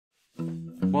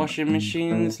Washing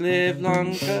machines live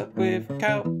longer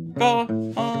without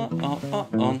gone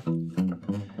on.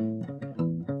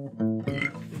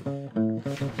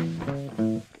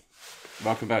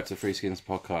 Welcome back to the Free Skins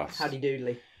podcast. Howdy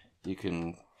doodly. You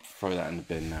can throw that in the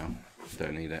bin now.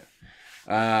 Don't need it.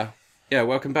 Yeah,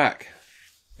 welcome back.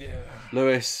 Yeah.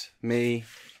 Lewis, me,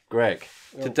 Greg.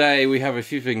 Today we have a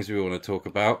few things we want to talk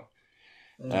about.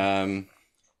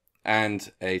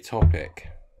 And a topic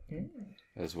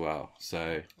as well.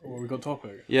 So we got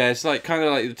topic. yeah, it's like kind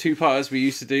of like the two-parters we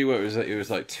used to do, where it was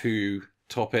like two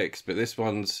topics, but this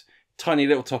one's tiny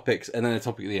little topics and then a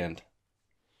topic at the end.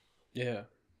 Yeah.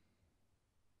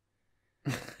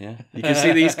 Yeah, you can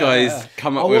see these guys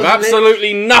come up I with wasn't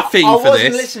absolutely nothing I for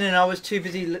wasn't this. listening. I was too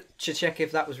busy to check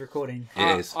if that was recording.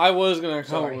 It is. I was gonna come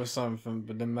Sorry. up with something,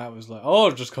 but then Matt was like, "Oh,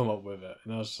 I'll just come up with it,"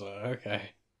 and I was just like, "Okay."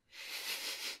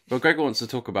 Well, Greg wants to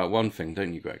talk about one thing,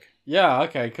 don't you, Greg? Yeah.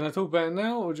 Okay. Can I talk about it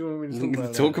now, or do you want me to talk about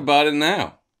it? Talk about it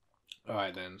now. All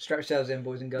right then. Strap yourselves in,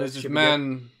 boys and girls. There's this Should be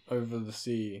man over the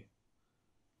sea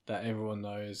that everyone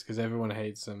knows because everyone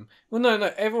hates him. Well, no,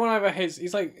 everyone either hates.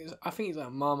 He's like, I think he's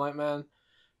like Marmite Man.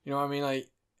 You know what I mean? Like,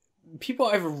 people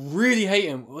either really hate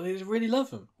him or they just really love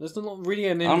him. There's not really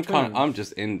an in between. I'm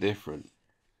just indifferent.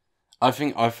 I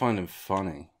find him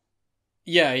funny.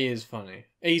 Yeah, he is funny.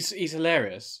 He's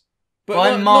hilarious. But By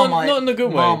not Marmite, in a good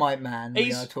way. Marmite Man, we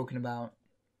He's- are talking about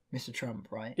Mr. Trump,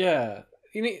 right? Yeah.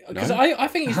 Because No? I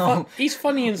think he's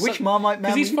funny in Which Marmite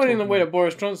Man? because he's were you funny in the talking way that about?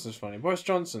 Boris Johnson's funny. Boris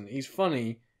Johnson, he's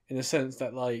funny in the sense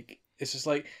that like it's just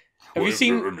like have you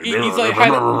seen he's like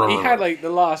he had like the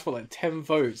last 10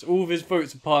 votes. All of his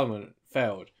votes in Parliament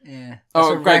failed. Yeah.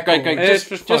 Oh, That's a Greg. record. It's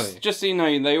just funny. Just so you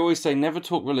know, they always say never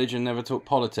talk religion, never talk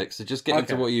politics. So just get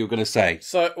into Okay. what you were going to say.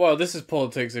 So well, this is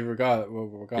politics regardless.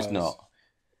 It's not.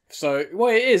 So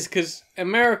well, it is because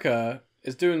America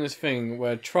is doing this thing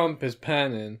where Trump is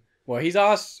banning. Well, he's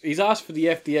asked for the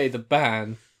FDA to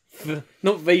ban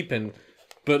not vaping,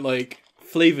 but like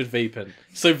flavored vaping.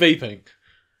 So vaping.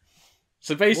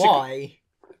 So basically, Why?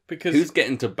 because Who's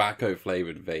getting tobacco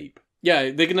flavored vape?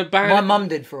 yeah, they're gonna ban. My mum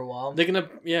did for a while. They're gonna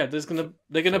they're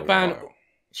gonna For a ban while.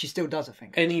 She still does, I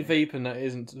think. any vaping that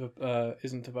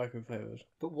isn't tobacco flavored.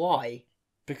 But why?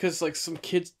 Because like some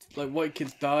kids, like white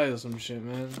kids, die or some shit,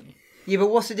 man. Yeah, but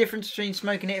what's the difference between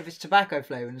smoking it if it's tobacco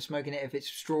flavoured and smoking it if it's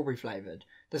strawberry flavoured?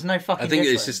 There's no fucking I think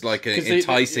difference. it's just like 'Cause they-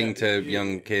 enticing yeah, to yeah.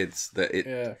 young kids that it.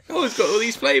 Yeah. Oh, it's got all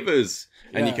these flavors,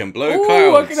 and you Yeah. can blow Oh,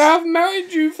 clouds. I can have Mountain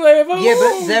Dew flavour. Yeah,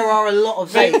 but there are a lot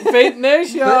of Vape vapes.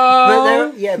 fitness, yo.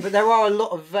 But there are a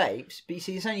lot of vapes. But you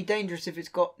see, it's only dangerous if it's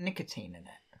got nicotine in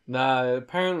it. Nah,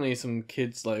 apparently some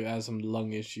kids like have some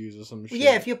lung issues or some shit.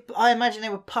 Well, yeah, I imagine they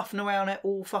were puffing around it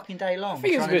all fucking day long, I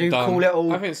think it's a trying to bit do dumb. cool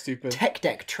little I think it's stupid. tech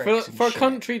deck tricks. For a and shit.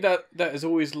 country that is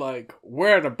always like,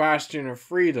 we're the bastion of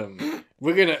freedom.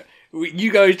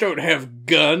 You guys don't have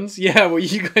guns. Yeah, well,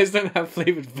 you guys don't have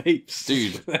flavored vapes,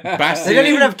 Dude, They Bastion- don't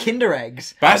even have Kinder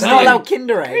eggs. Bastion- They're not allowed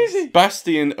Kinder eggs. Crazy.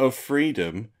 Bastion of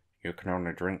freedom. You can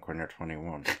only drink when you're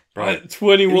 21. Right.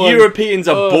 21. Europeans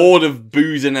are Oh. bored of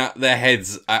boozing out their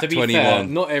heads at To be 21. fair,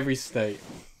 not every state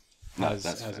No, has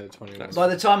that's a fair. 21. That's By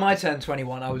the time I turned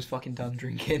 21, I was fucking done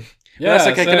drinking. Yeah, That's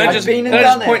okay. so- Can I I've just, been can and I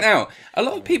just done point it. out, a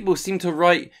lot of people seem to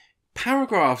write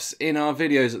paragraphs in our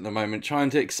videos at the moment trying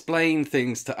to explain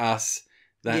things to us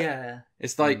that Yeah.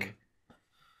 it's like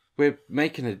we're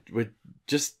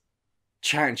just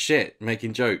chatting shit,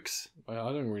 making jokes. Well,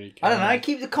 I don't really care. I don't know.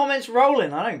 Keep the comments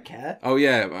rolling. I don't care. Oh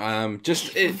yeah,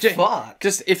 just Fuck.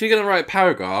 just if you're gonna write a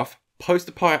paragraph, post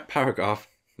a paragraph,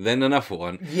 then another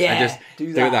one, Yeah, and just do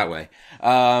do that. it that way.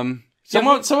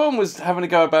 Someone was having a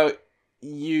go about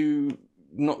you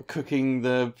not cooking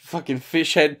the fucking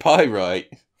fish head pie right.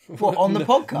 What, on the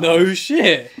podcast? No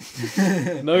shit.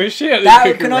 No shit.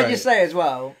 That, can I just say as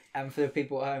well, and for the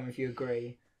people at home, if you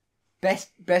agree, best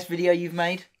video you've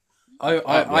made?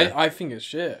 I think it's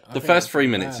shit. I The think first it's 3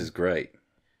 minutes bad. is great.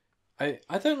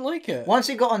 I don't like it. Once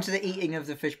it got onto the eating of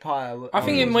the fish pie, I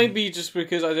think it might be just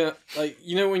because I don't like,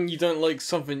 you know, when you don't like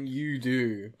something you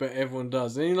do, but everyone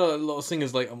does. And you know, a lot of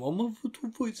singers like, oh, my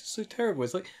voice is so terrible.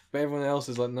 It's like, but everyone else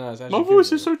is like, no, it's actually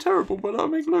good. so terrible, but I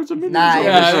make loads of millions. Nah, of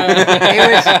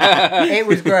it it.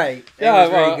 was great. It Yeah, was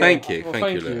very well, good. Thank you, Well,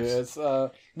 thank you, thank you. Lewis.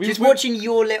 It's, Just watching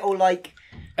your little like.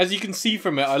 as you can see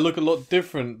from it, I look a lot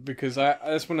different because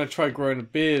that's when I tried growing a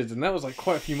beard, and that was like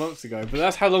quite a few months ago. But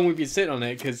that's how long we've been sitting on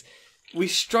it because we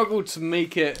struggled to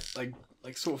make it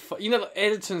like sort of you know, like,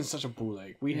 editing is such a ball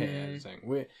ache. We hate editing.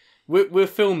 We're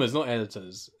filmers, not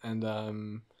editors,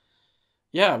 and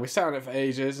Yeah, we sat on it for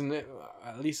ages, and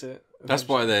at least it. That's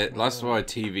why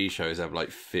TV shows have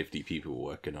like 50 people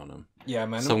working on them. Yeah,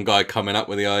 man. Some guy coming up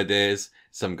with the ideas,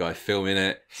 some guy filming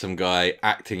it, some guy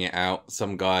acting it out,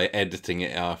 some guy editing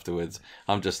it afterwards.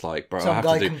 I'm just like, bro, I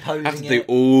have to do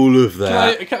all of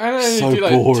that. Can I only so do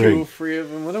like boring. 2 or 3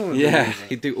 of them? I don't want to. Yeah,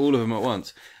 you do all of them at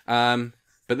once.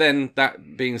 But then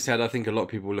that being said, I think a lot of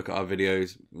people look at our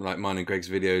videos, like mine and Greg's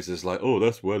videos, as like, oh,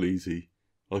 that's well easy.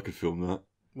 I could film that.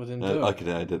 Well, then do I could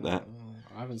edit that.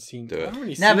 I haven't seen. Do it. I haven't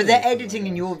really No, seen but the anything editing like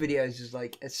in that. your videos is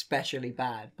like especially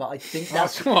bad. But I think Oh,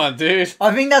 that's come on, dude.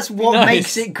 I think that's what Nice.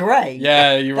 makes it great.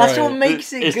 Yeah, you're That's right. what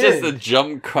makes it It's good. just a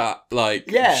jump cut, like,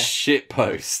 Yeah. shit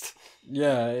post.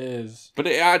 Yeah, it is. But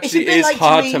it actually bit is like to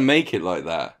hard me- to make it like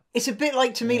that. It's a bit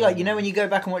like to me, like, you know, when you go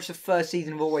back and watch the first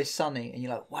season of Always Sunny, and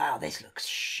you're like, wow, this looks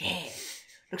shit.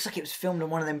 Looks like it was filmed on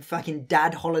one of them fucking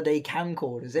dad holiday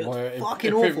camcorders. It looks Well, it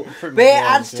fucking pretty- awful. pretty But it much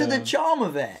adds was, to the yeah. charm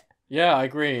of it. Yeah, I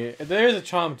agree. There is a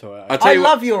charm to it. I'll tell I you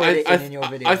love what, your editing in your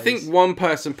videos. I think one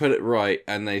person put it right,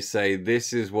 and they say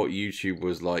this is what YouTube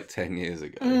was like 10 years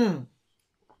ago. Mm.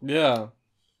 Yeah,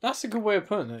 that's a good way of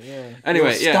putting it. Yeah.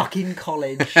 Anyway, You're yeah. stuck in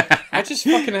college. I just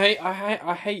fucking hate.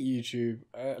 I hate YouTube.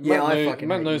 Yeah, I fucking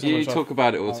Matt hate knows how You much I- talk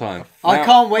about it all the time. I Now-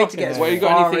 can't wait to fucking get as hell. Well, you got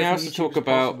far anything away else from to YouTube talk as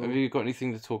about? possible. Have you got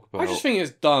anything to talk about? I just think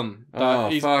it's dumb that Oh,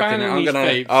 he's fucking banning hell. I'm these gonna.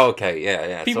 vapes. Oh, okay,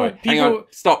 yeah. People- Sorry. Hang on. people-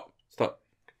 Stop.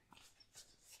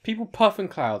 People puffing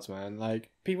clouds, man. Like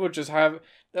people just have.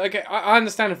 Like I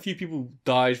understand a few people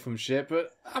died from shit,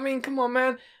 but I mean, come on,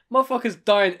 man. Motherfuckers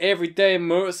dying every day in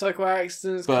motorcycle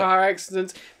accidents, But- car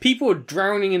accidents. People are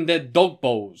drowning in their dog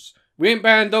bowls. We ain't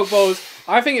banning dog bowls.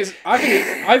 I think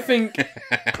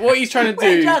what he's trying to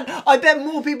Wait, do. I bet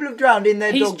more people have drowned in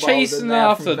their He's dog bowl than chasing they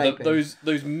have after from vaping.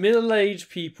 those middle-aged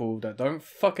people that don't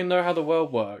fucking know how the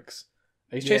world works.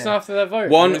 He's chasing Yeah. after their vote.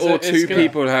 One And or it's two gonna-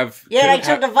 people have. Yeah, they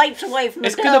ha- took the vapes away from the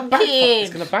It's gonna dumb backfire. kids.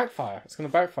 It's gonna backfire. It's gonna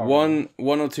backfire. One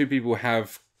or two people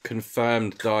have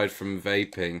confirmed died from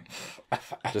vaping,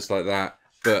 just like that.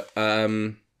 But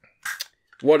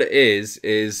what it is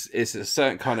it's a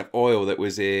certain kind of oil that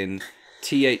was in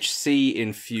THC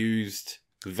infused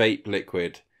vape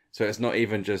liquid. So it's not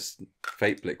even just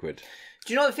vape liquid.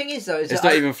 Do you know what the thing is though? Is It's that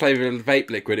not even flavored vape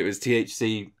liquid. It was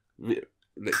THC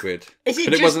liquid. Is it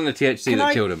But it just- wasn't the THC can that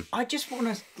I- killed him. I just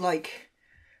want to like.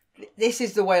 This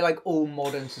is the way like all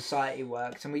modern society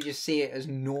works, and we just see it as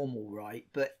normal, right?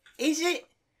 But is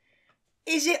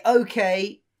it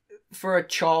okay for a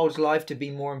child's life to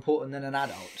be more important than an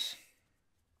adult's?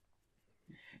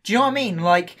 Do you know what I mean?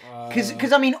 Like,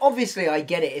 because I mean, obviously, I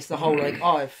get it. It's the whole like,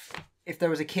 oh, if there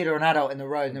was a kid or an adult in the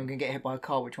road and they were gonna get hit by a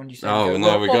car, which one do you say? Oh, You go,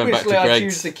 no, we're going back to obviously, I Greg's.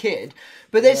 choose the kid.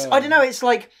 But there's, I don't know. It's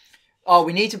like, oh,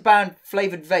 we need to ban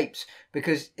flavored vapes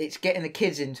because it's getting the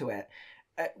kids into it.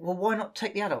 Well, why not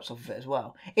take the adults off of it as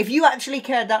well? If you actually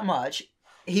cared that much,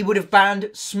 he would have banned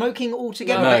smoking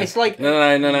altogether. No, But it's like,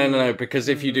 no. Because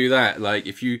if you do that, like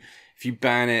if you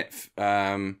ban it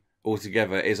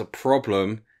altogether, is a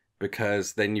problem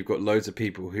because then you've got loads of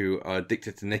people who are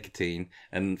addicted to nicotine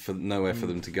and for nowhere for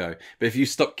them to go. But if you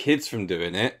stop kids from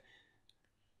doing it,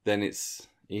 then it's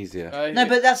easier. no,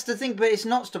 but that's the thing. But it's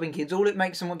not stopping kids. All it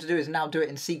makes them want to do is now do it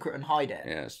in secret and hide it.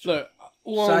 Yeah, it's true. Look,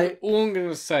 all I'm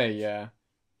gonna say,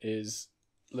 is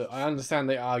look. I understand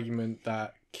the argument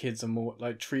that kids are more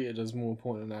like treated as more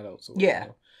important than adults. Or Yeah.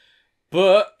 whatever.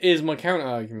 But here's my counter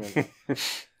argument.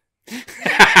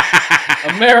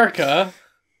 America,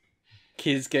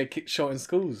 kids get shot in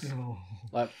schools.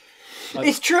 Like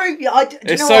It's true. Do you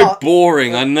It's know so what?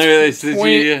 boring. I know this is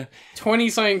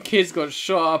 20-something kids got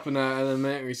shot up in an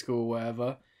elementary school, or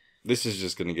whatever. This is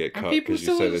just gonna get And cut people because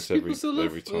you still, say this people still love,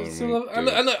 every time. still we love, do and,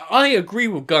 it. and look, I agree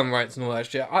with gun rights and all that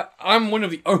shit. I'm one of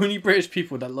the only British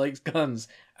people that likes guns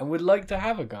and would like to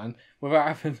have a gun without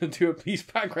having to do a police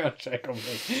background check on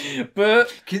me.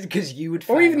 But Because you would.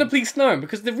 or fail. even the police know,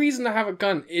 because the reason to have a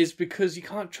gun is because you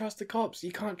can't trust the cops,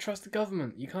 you can't trust the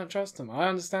government, you can't trust them. I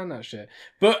understand that shit.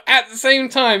 But at the same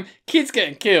time, kids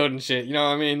getting killed and shit. You know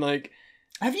what I mean? Like,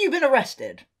 Have you been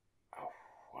arrested?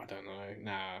 I don't know.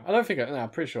 Nah, I don't think. I'm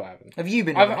pretty sure I haven't. Have you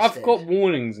been I've arrested? got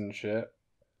warnings and shit.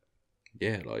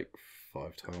 Yeah, like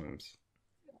 5 times.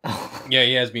 Yeah,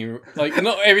 he has been like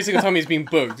not every single time he's been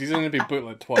booked. He's only been booked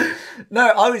like twice. No,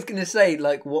 I was gonna say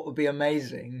like what would be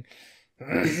amazing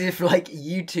is if like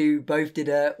you two both did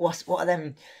a what are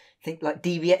them? Think like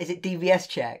DBS. Is it DBS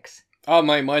checks? Oh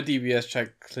mate, my DBS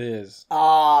check clears.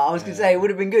 Ah, I was gonna say it would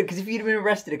have been good because if you'd have been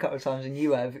arrested a couple of times and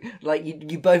you have, like,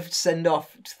 you both send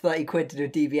off 30 quid to do a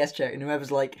DBS check, and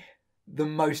whoever's like the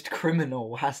most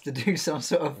criminal has to do some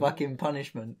sort of fucking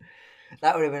punishment.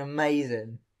 That would have been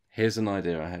amazing. Here's an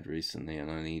idea I had recently, and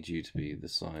I need you to be the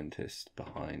scientist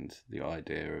behind the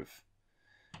idea of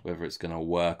whether it's going to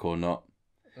work or not.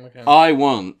 Okay. I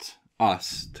want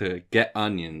us to get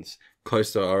onions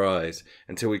close to our eyes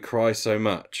until we cry so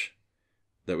much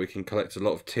that we can collect a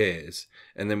lot of tears,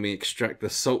 and then we extract the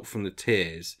salt from the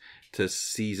tears to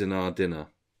season our dinner.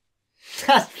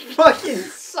 That's fucking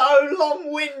so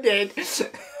long-winded.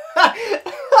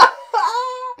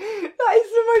 That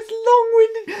is the most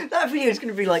long-winded. That video is going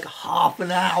to be like half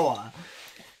an hour.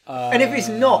 And if it's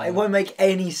not, it won't make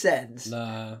any sense.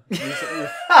 Nah.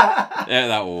 Yeah,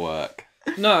 that will work.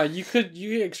 No, you could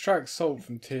extract salt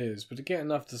from tears, but to get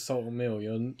enough to salt a meal,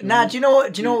 Nah, do you know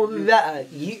what? Do you know what would be better?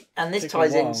 And this Take a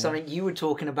ties in while. something you were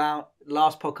talking about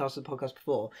last podcast or the podcast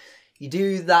before. You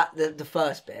do that the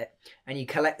first bit, and you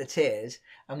collect the tears,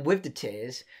 and with the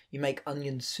tears, you make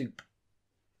onion soup.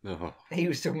 Oh, He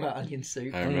was talking about onion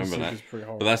soup. I Onion remember soup that. is pretty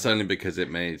horrible. But that's only because it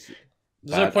made...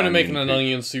 There's no bad point in making onion an soup.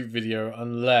 onion soup video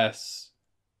unless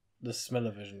the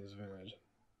smell-o-vision is vivid.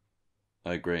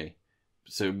 I agree.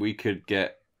 So we could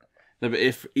get... No, but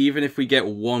even if we get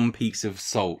one piece of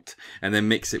salt and then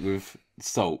mix it with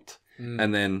salt,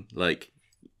 and then, like,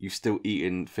 you've still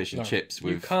eaten fish and No, chips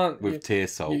you with can't- tear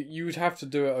salt. You would have to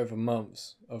do it over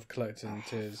months of collecting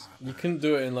tears. You couldn't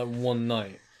do it in like one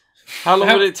night. How long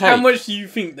would it take? How much do you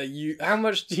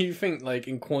think like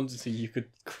in quantity you could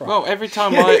cry? Well, every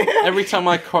time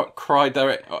I cry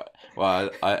direct... Well,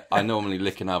 I normally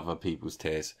lick in other people's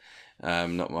tears,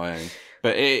 not my own.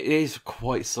 But it is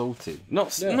quite salty.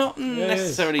 Not Yeah. not Yeah, it is.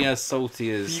 necessarily as salty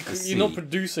as the you're not sea.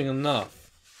 producing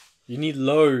enough. You need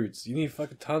loads. You need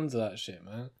fucking tons of that shit,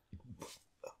 man.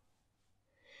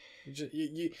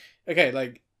 Okay,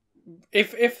 like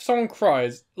if someone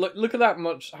cries, look at that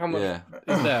much. How much Yeah,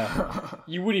 is there?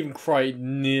 You wouldn't even cry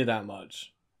near that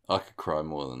much. I could cry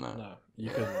more than that. No, you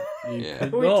couldn't. You Yeah.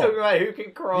 could We not. talking about who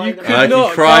can cry. You the could I most? not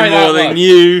can cry cry that more than much.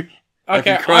 you. I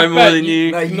Okay, can cry I more bet than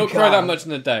you. No, you not cry that can't. much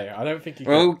in a day. I don't think you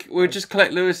can. Well, we'll just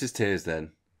collect Lewis's tears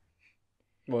then.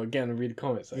 Well, again, read the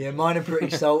comments. Yeah, mine are pretty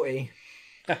salty.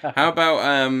 How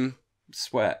about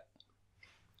sweat?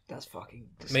 That's fucking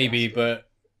disgusting. Maybe, but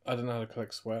I don't know how to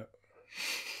collect sweat.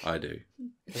 I do.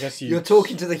 I guess You're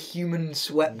talking to the human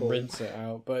sweat ball. rinse it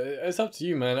out, but it's up to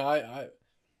you, man. I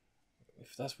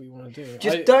if that's what you want to do,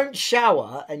 Just don't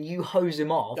shower and you hose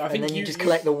him off, I and think then you you- just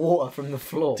collect the water from the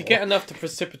floor. To get enough to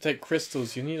precipitate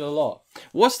crystals, you need a lot.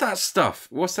 What's that stuff?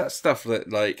 What's that stuff that,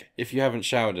 like, if you haven't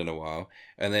showered in a while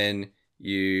and then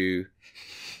you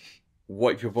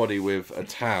wipe your body with a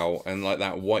towel and, like,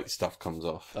 that white stuff comes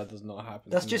off? That does not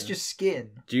happen. That's to just me. your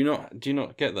skin. Do you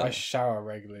not get that? I shower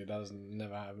regularly. That doesn't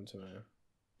never happen to me.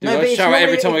 Dude, No, but I it's shower not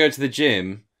every really- time I go to the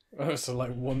gym. Oh, so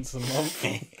like once a month.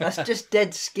 That's just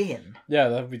dead skin. Yeah,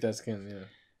 that would be dead skin. Yeah,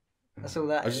 That's all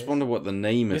that I just is. wonder what the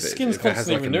name your of it is. skin's If it has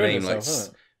like constantly a renewing name like itself,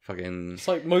 isn't it? fucking It's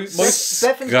like most.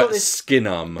 Bethan's got this-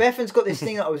 skinum. Bethan's got this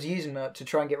thing that I was using to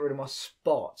try and get rid of my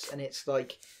spots, and it's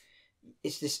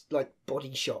this like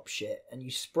body shop shit, and you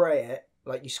spray it,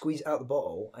 like you squeeze it out the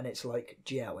bottle, and it's like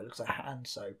gel. It looks like hand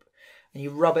soap, and you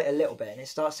rub it a little bit, and it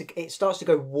starts to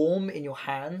go warm in your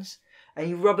hands, and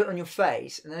you rub it on your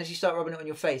face, and then as you start rubbing it on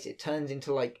your face, it turns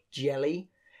into like jelly,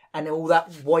 and all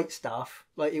that white stuff,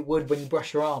 like it would when you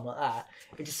brush your arm like that,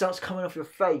 it just starts coming off your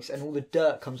face, and all the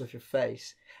dirt comes off your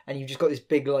face, and you've just got this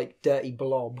big like dirty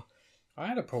blob. I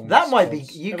had a problem. That with might be-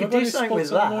 spots. you Have could I got do any something with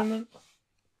spots at the that. moment?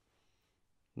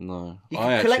 No, You I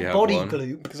can actually collect have body one.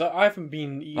 glue. Because I haven't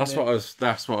been eating. That's it.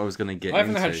 what I was gonna get I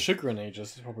haven't into. had sugar in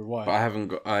ages. That's probably why. But I haven't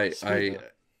got. Sweet.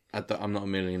 I'm not a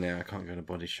millionaire. I can't go to a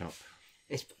body shop.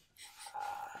 It's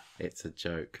It's a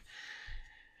joke.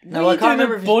 No, What I are you can't doing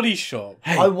remember at if body shop.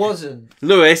 I wasn't.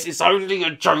 Lewis, it's only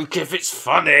a joke if it's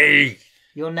funny.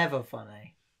 You're never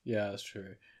funny. Yeah, that's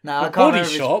true. No, I But can't body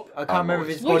remember. shop? I can't I'm remember if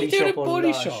always- it's What are body you doing shop at or body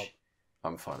Lush. shop?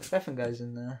 I'm funny. Bethan goes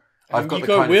in there. I've And got you the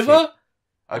go kind with of her?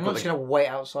 I've I'm got not just the. gonna wait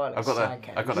outside. I've got like a that.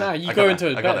 sad I got cat. Nah, that. you I go got into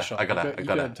that. a I better got shop. it. I got You it. go- I you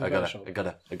got go it. into I a got better it. shop. I got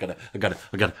it. I got it. I got it.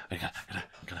 I got it. I got it. I got it.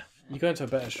 I got it. You go into a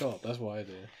better shop. That's what I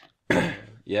do.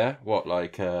 Yeah. What,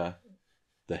 like the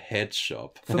head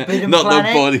shop? Forbidden Not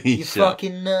Planet, the body you shop.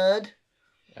 fucking nerd.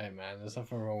 Hey man, there's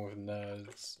nothing wrong with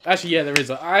nerds. Actually, yeah, there is.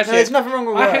 No, there's nothing wrong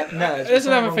with I, nerds. there's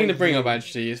another nothing thing to wrong bring with up. you.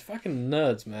 Actually, is fucking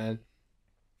nerds, man.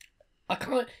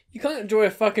 You can't enjoy a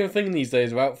fucking thing these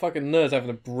days without fucking nerds having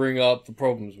to bring up the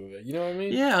problems with it. You know what I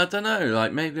mean? Yeah, I don't know.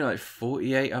 Like maybe like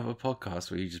 48 other podcasts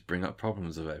where you just bring up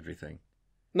problems of everything.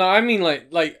 No, I mean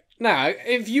like nah.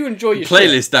 If you enjoy your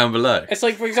Playlist shit, down below. it's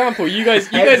like for example, you guys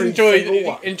Every single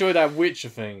one. enjoy that Witcher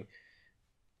thing.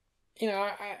 You know,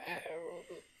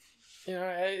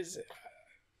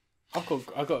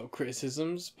 I've got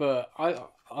criticisms, but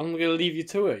I'm gonna leave you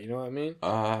to it. You know what I mean?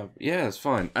 Yeah, it's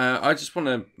fine. I just want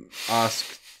to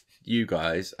ask you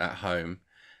guys at home,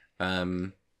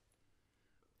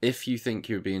 if you think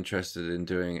you'd be interested in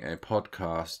doing a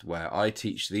podcast where I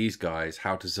teach these guys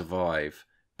how to survive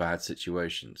bad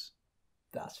situations.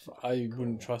 That's fine. I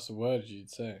wouldn't trust a word you'd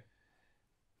say.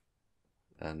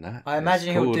 And that I imagine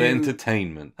is he'll called do-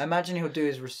 entertainment. I imagine he'll do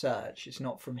his research. It's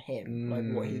not from him,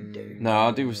 like what he'd do. No,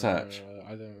 I'll do research.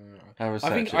 I don't know. I'll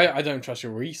research I think it. I don't trust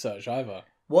your research either.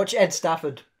 Watch Ed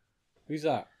Stafford. Who's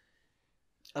that?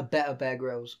 A better Bear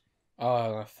Grylls.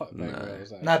 Oh, no, fuck Bear No.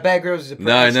 Grylls. No, Bear Grylls is a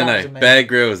No. Ed Stafford's amazing. Bear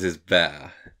Grylls is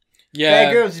better. Yeah.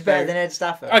 Bear Grylls is better than Ed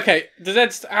Stafford. Okay, does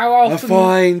Ed... How I often...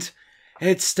 find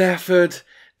Ed Stafford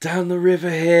down the river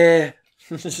here.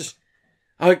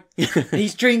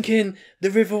 He's drinking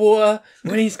the river water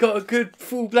when he's got a good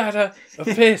full bladder of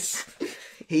piss.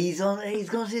 He's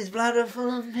got his bladder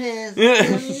full of piss.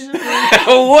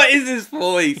 What is his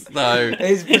voice though?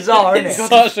 It's bizarre, isn't it?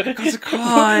 Such a- It's a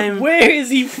crime. Where is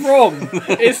he from?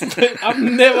 I've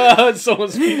never heard someone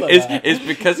speak like that. It's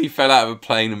because he fell out of a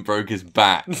plane and broke his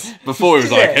back. Before he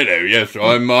was like, Yeah. "Hello, yes,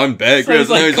 I'm Bear So Grylls."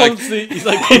 he's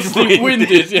No, like constantly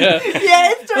winded, yeah. Yeah,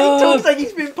 he Oh. talks like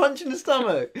he's been punched in the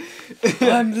stomach.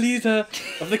 I'm the leader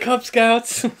of the Cub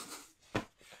Scouts.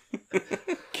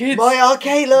 Kids. My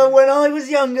Arcala, when I was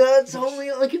younger, told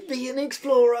me I could be an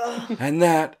explorer. And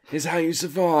that is how you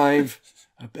survive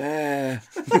a bear.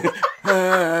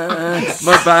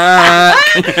 My back.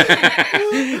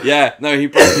 Yeah, no, he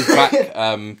broke his back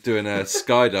doing a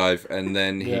skydive, and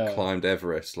then he Yeah. climbed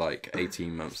Everest like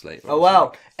 18 months later. Oh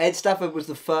wow, Ed Stafford was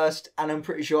the first, and I'm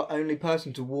pretty sure only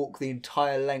person to walk the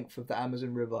entire length of the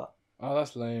Amazon River. Oh,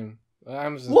 that's lame. The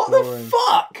Amazon's What boring. the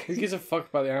fuck? Who gives a fuck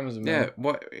about the Amazon, man? Yeah,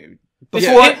 what?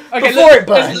 Before, Okay, before it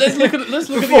burned. Let's look at let's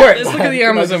look Before at it the burned, can I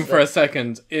Amazon just for a say?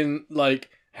 second. In like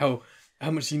how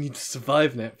much you need to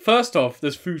survive in it. First off,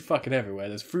 there's food fucking everywhere.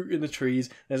 There's fruit in the trees.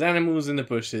 There's animals in the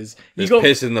bushes. There's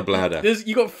piss in the bladder.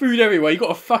 You got food everywhere. You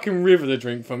got a fucking river to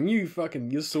drink from. You're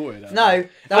sorted. out. No,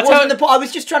 that I wasn't tell- the point. I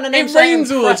was just trying to name It something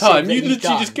rains all the impressive time. that You he's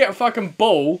literally done. just get a fucking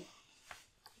bowl.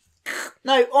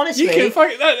 No, honestly, You can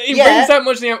fucking. It yeah, rains that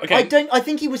much in the. Okay. I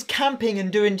think he was camping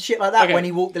and doing shit like that Okay. when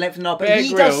he walked the length of the Nile. But Bear he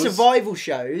does Grylls. survival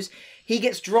shows. He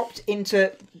gets dropped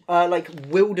into like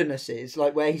wildernesses,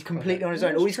 like where he's completely on his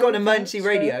own. Or he's got an emergency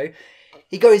radio.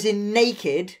 He goes in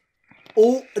naked.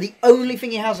 The only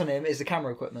thing he has on him is the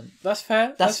camera equipment, That's fair.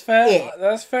 That's That's fair. it.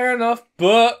 That's fair enough.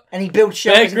 But and he builds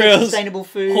Bear shelters and gets Grylls sustainable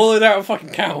food. hollowed out a fucking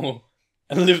cow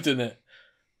and lived in it.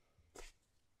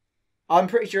 I'm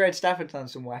pretty sure Ed Stafford's done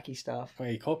some wacky stuff.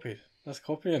 Wait, he copied. That's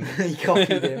copying. He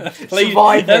copied him. Pla-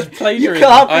 Surviving. that's You plagiarism.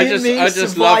 can't I be just me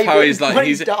love how he's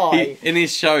surviving like when die. in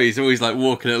his show he's always like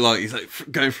walking along. He's like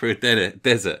going through a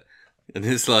desert, and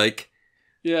it's like,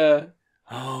 Yeah.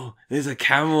 oh, there's a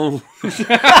camel.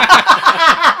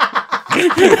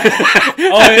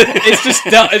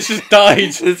 It's just died.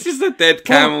 It's just a dead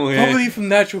camel here. Probably from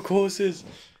natural causes.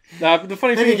 Nah, but the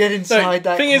funny Let thing me get inside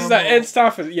that thing is that camel. Ed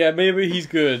Stafford, yeah, maybe he's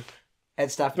good, Ed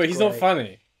Stafford's but he's not great.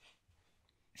 funny.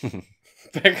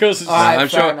 Bear Grylls is All right, I'm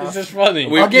fair sure- enough. it's just funny.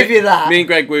 We- I'll give you that. Me and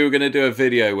Greg, we were going to do a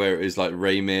video where it was like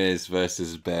Ray Mears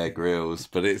versus Bear Grylls,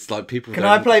 but it's like people. Can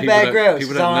don't, I play people Bear don't- Grylls?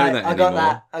 People 'Cause don't know I'm that like, I got anymore.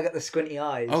 that. I got the squinty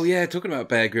eyes. Oh yeah, talking about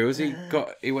Bear Grylls, he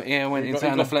went into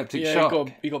anaphylactic yeah, shock.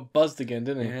 He got buzzed again,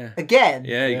 didn't he? Yeah, Again.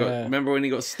 yeah. He got. Yeah. Remember when he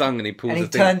got stung and he pulled And the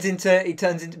he thing?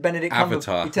 turns into Benedict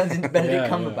Avatar. He turns into Benedict Yeah,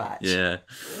 Cumberbatch.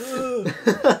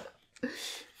 Yeah.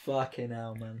 Fucking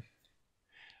hell, man.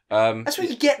 That's That's what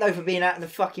you get though for being out in the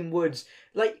fucking woods.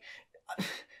 Like,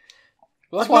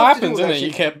 Well, that's I'd what love to do happens, all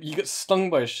isn't that it? You get stung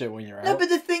by shit when you're out. no, but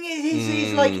the thing is,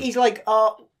 he's Mm. like,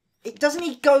 doesn't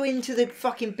he go into the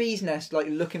fucking bee's nest like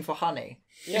looking for honey?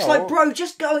 Yeah, It's like, well- bro,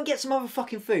 just go and get some other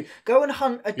fucking food. Go and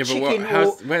hunt a yeah, but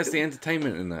chicken where's the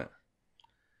entertainment in that?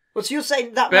 Well, so you're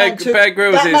saying that Bear- man took, Bear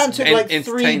Grylls that is man took like 3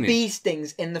 entertaining. bee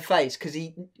stings in the face because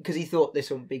he thought this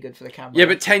wouldn't be good for the camera. Yeah,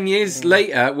 but 10 years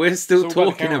later, we're still It's all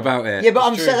about the talking camera. about it. yeah, but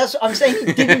I'm It's saying true. I'm saying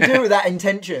he didn't do it with that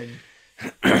intention.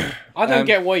 I don't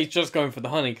get why he's just going for the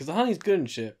honey, because the honey's good and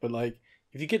shit, but like,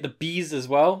 if you get the bees as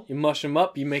well, you mush them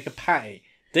up, you make a patty.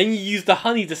 Then you use the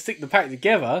honey to stick the patty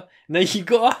together, and then you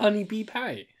got a honey bee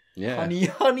patty. Yeah.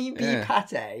 honey bee Yeah.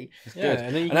 pate. Yeah,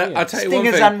 and then you And can I'll eat it. tell you one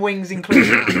Stingers thing. and wings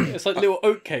included. It's like little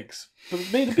oat cakes, but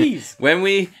made of bees. When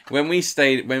me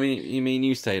and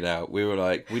you stayed out, we were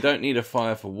like, we don't need a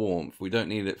fire for warmth. We don't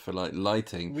need it for like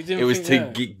lighting. We didn't it was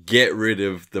think- to yeah. get rid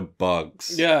of the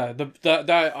bugs. Yeah,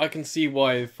 that I can see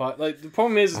why. Like the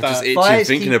problem is I'm that just itching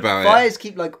thinking about it. Fires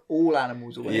keep like all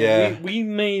animals away. Yeah. we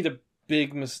made a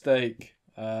big mistake.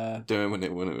 Doing when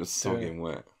it was sogging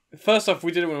wet. First off,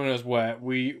 we did it when it was wet.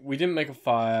 We didn't make a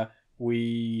fire.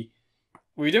 We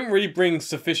we didn't really bring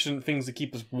sufficient things to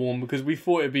keep us warm because we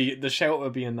thought the shelter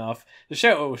would be enough. The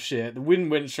shelter was shit. The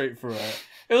wind went straight through it.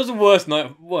 It was the worst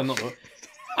night. Well, not.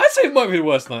 I'd say it might be the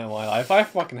worst night of my life. I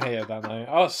fucking hated that night.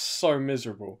 I was so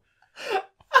miserable.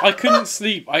 I couldn't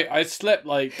sleep. I slept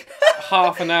like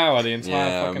half an hour the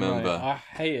entire fucking night. I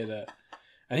hated it.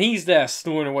 And he's there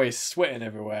snoring away, sweating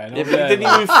everywhere. And Yeah, but you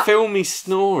didn't even film me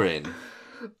snoring.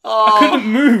 I couldn't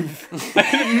move.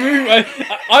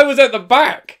 I was at the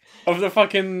back of the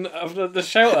fucking the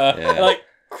shelter, like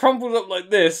crumpled up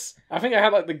like this. I think I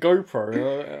had like the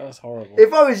GoPro. That was horrible.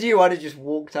 If I was you, I'd have just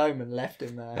walked home and left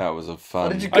him there. That was a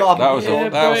fun.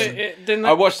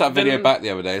 I watched that video back the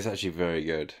other day. It's actually very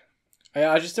good.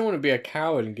 I just didn't want to be a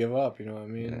coward and give up. You know what I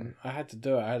mean? Yeah. I had to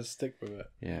do it. I had to stick with it.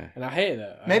 Yeah. And I hated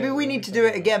it. Maybe we need to do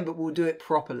it again, but we'll do it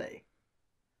properly.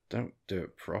 Don't do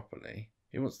it properly.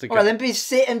 He wants to go. Well, then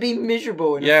sit and be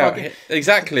miserable. In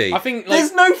exactly. I think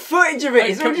there's no footage of it.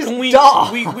 It's all just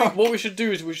dark. What we should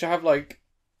do is we should have like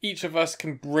each of us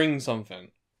can bring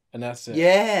something, and that's it.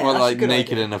 Yeah. Well, like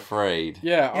Naked and Afraid.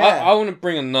 Yeah. I want to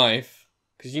bring a knife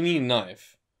because you need a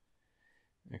knife.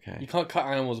 Okay. You can't cut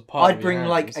animals apart. I'd bring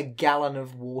like a gallon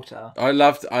of water.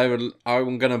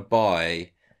 I'm gonna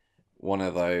buy one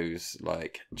of those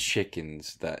like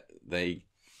chickens that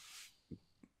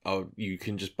you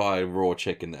can just buy a raw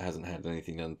chicken that hasn't had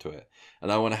anything done to it,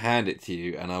 and I want to hand it to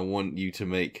you, and I want you to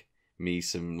make me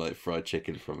some like fried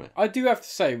chicken from it. I do have to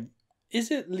say,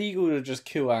 is it legal to just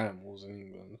kill animals in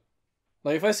England?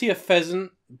 Like, if I see a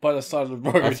pheasant by the side of the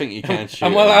road, I think you can shoot.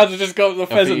 Am I allowed to just go up to the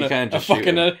pheasant and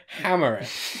fucking hammer it?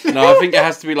 No, I think it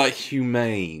has to be like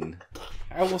humane.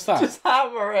 What's that? Just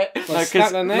hammer it. No,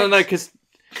 because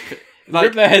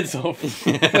rip their heads off,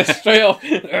 straight off.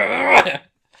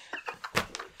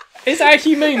 Is that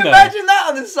humane though? Imagine that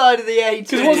on the side of the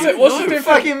A2. What's the difference?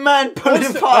 Fucking man pulling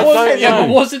apart. But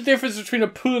what's the difference between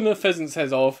pulling a pheasant's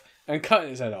head off and cutting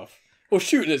its head off, or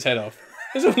shooting its head off?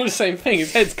 It's all the same thing.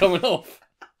 His head's coming off.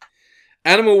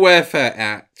 Animal Welfare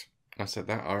Act. I said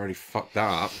that. I already fucked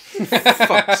that up.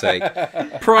 Fuck's sake.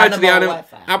 Prior to the Animal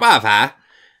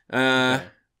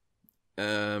Welfare.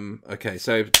 Okay,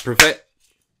 so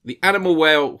the Animal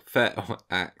Welfare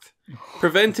Act.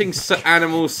 Preventing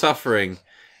animal suffering.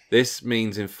 This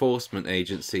means enforcement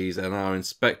agencies and our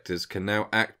inspectors can now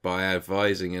act by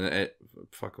advising and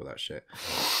fuck all that shit.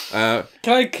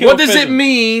 What does it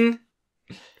mean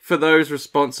for those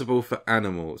responsible for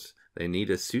animals? They need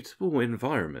a suitable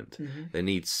environment. Mm-hmm. They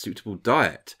need suitable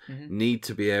diet. Mm-hmm. Need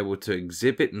to be able to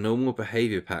exhibit normal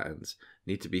behavior patterns.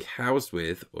 Need to be housed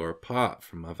with or apart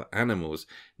from other animals.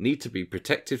 Need to be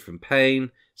protected from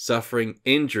pain, suffering,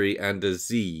 injury, and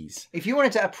disease. If you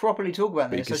wanted to properly talk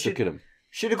about this, I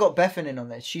should have got Bethan in on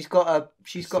this. She's got a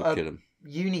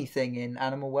uni thing in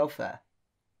animal welfare.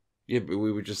 Yeah, but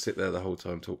we would just sit there the whole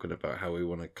time talking about how we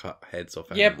want to cut heads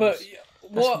off animals. Yeah, but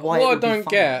what I don't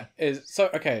get is so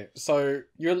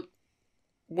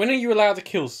when are you allowed to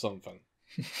kill something?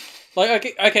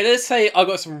 Like okay, let's say I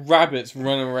got some rabbits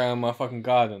running around my fucking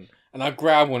garden, and I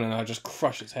grab one and I just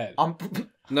crush its head. I'm pretty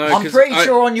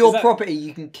sure on your property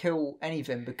you can kill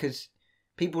anything because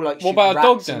people like shoot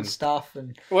rats and stuff.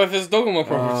 And well, if there's a dog on my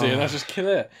property and I just kill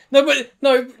it,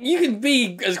 no, you can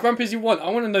be as grumpy as you want. I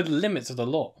want to know the limits of the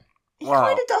law. He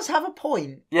kind of does have a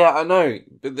point. Yeah, I know,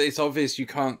 but it's obvious you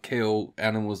can't kill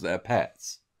animals that are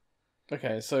pets.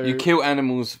 Okay, so you kill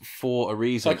animals for a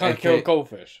reason. So I can't kill a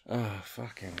goldfish. Oh,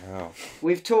 fucking hell.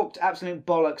 We've talked absolute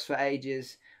bollocks for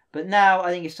ages, but now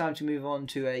I think it's time to move on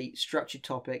to a structured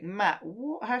topic. Matt,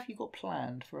 what have you got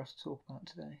planned for us to talk about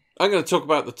today? I'm going to talk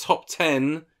about the top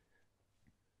 10,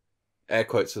 air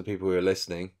quotes for the people who are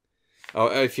listening. Oh,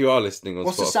 if you are listening on Spotify.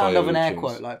 What's the sound of an air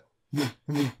quote like?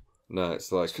 No,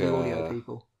 it's like the audio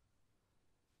people.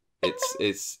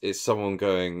 It's someone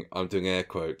going, I'm doing air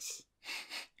quotes.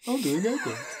 I'm doing air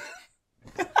quotes.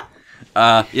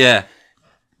 Yeah.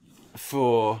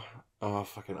 I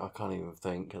can't even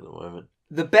think at the moment.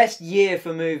 The best year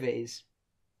for movies.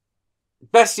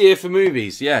 Best year for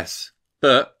movies, yes.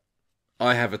 But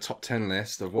I have a top 10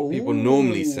 list of what people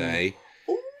normally say.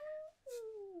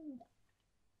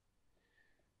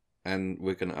 And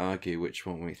we're going to argue which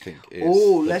one we think is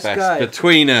the best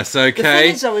between us, okay? The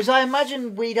thing is, though, is I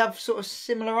imagine we'd have sort of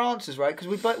similar answers, right?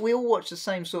 Because we all watch the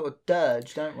same sort of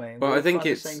dirge, don't we? Well, I think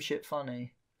it's the same shit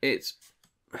funny. It's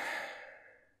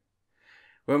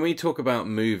when we talk about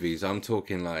movies, I'm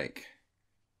talking like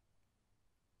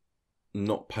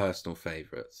not personal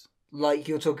favourites. Like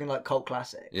you're talking like cult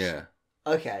classics. Yeah.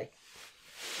 Okay.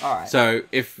 All right. So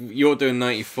if you're doing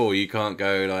 94, you can't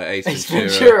go like Ace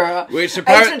Ventura. Ace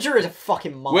Ventura is a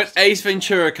fucking monster. When Ace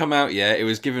Ventura come out, it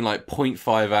was given like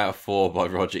 0.5 out of 4 by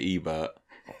Roger Ebert.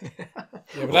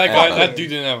 Yeah, but that dude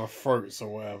didn't have a throat, so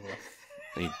whatever.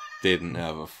 He didn't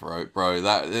have a throat, bro.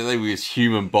 That was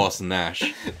human boss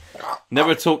Nash.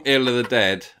 Never talk ill of the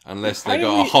dead unless they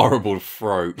got a horrible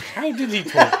throat. How did he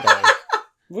talk, though?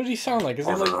 What did he sound like? Is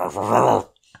it like...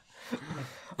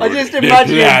 I just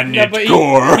imagine. No, but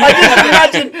I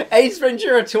just imagine Ace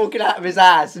Ventura talking out of his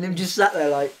ass and him just sat there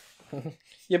like.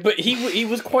 Yeah, but he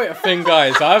was quite a thin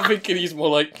guy, so I'm thinking he's more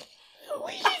like.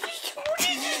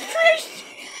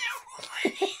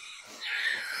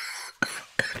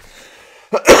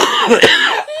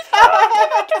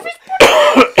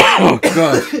 Oh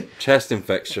god, chest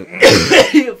infection.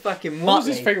 You fucking What was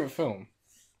his favourite film?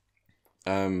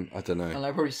 I don't know. I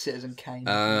know, probably Citizen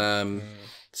Kane.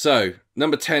 So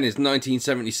number 10 is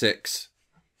 1976,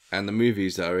 and the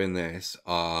movies that are in this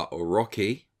are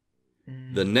Rocky,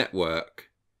 The Network,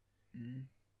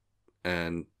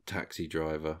 and Taxi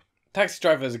Driver. Taxi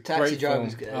Driver is a Taxi great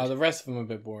Driver's film. good. The rest of them are a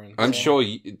bit boring. I'm sure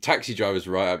Taxi Driver's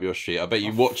right up your street. I bet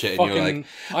you watch it and you're like,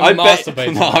 I'm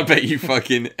masturbating. No, I bet you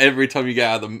fucking every time you get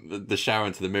out of the shower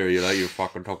into the mirror, you're like, you're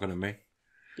fucking talking to me.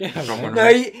 Yeah, man.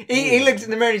 No, he looks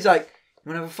in the mirror and he's like,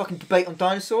 "You want to have a fucking debate on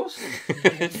dinosaurs?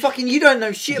 Fucking, you don't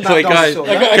know shit about Wait, guys,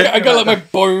 dinosaurs." I got like my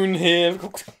bone here.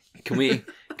 Can we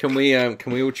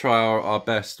all try our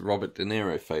best Robert De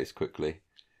Niro face quickly?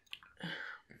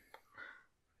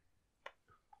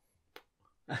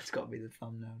 That's got to be the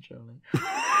thumbnail, surely.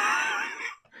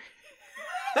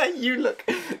 You look.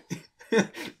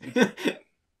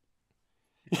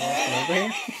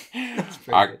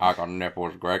 I got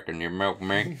nipples, Greg. Can you milk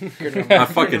me? I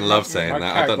fucking love saying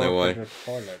that. I don't know why.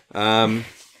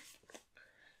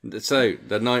 So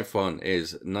the ninth one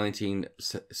is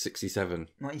 1967.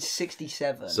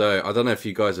 1967. So I don't know if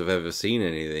you guys have ever seen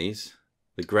any of these.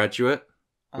 The Graduate,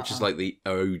 which is like the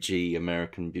OG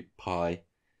American Pie,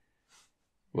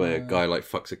 where a guy like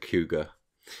fucks a cougar.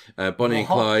 Bonnie and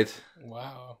Clyde.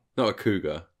 Wow. Not a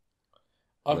cougar.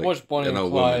 I've Like watched Bonnie an and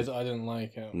old Clyde. woman. I didn't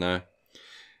like it. No.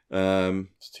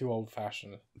 It's too old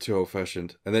fashioned. Too old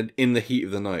fashioned. And then In the Heat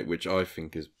of the Night, which I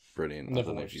think is brilliant. I Never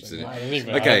don't know if watched you've it. seen it.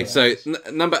 No, Okay, so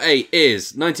number 8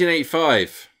 is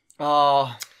 1985.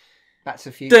 Oh, Back to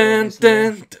the Future. Dun, obviously.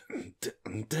 dun,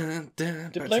 dun, dun,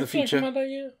 dun. Did Back to Blade the Future. come out that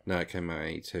year? No, it came out in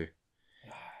 82.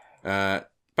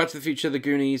 Back to the Future, The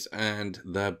Goonies, and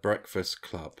The Breakfast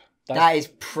Club. That is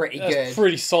pretty That's good.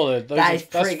 pretty solid. That's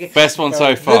pretty good. Best one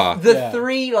so far. The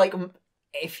three, like,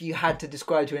 if you had to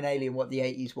describe to an alien what the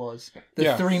 80s was,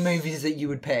 the three movies that you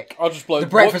would pick. I'll just blow. The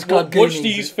Breakfast Club, Watch Goonies.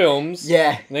 these films.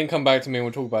 Yeah. And then come back to me and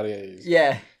we'll talk about the 80s.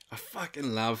 Yeah. I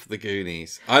fucking love The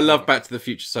Goonies. I love Back to the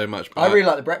Future so much. But I really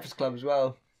like The Breakfast Club as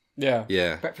well. Yeah.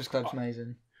 Yeah. Breakfast Club's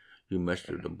amazing. You messed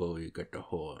with the boy, you got the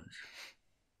horns.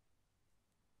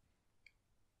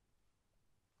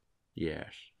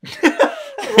 Yes.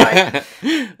 Right.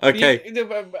 Okay.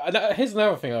 Here's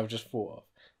another thing I've just thought of.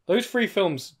 Those three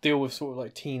films deal with sort of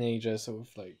like teenagers, sort of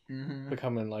like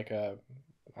becoming like a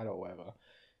adult, whatever.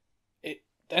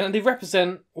 And they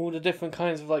represent all the different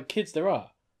kinds of like kids there are.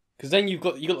 Because then you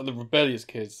got like the rebellious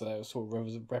kids that are sort of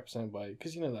represented by,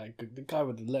 because you know like the guy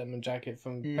with the Letterman jacket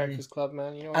from Breakfast Club,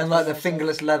 man. You know, and like the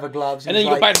fingerless leather gloves. And then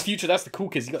you got Back to the Future. That's the cool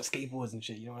kids. You got skateboards and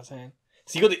shit. You know what I'm saying?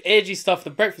 So you got the edgy stuff, the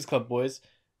Breakfast Club boys.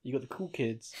 You got the cool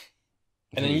kids.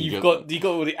 And then you got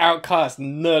all the outcast,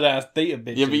 nerd ass data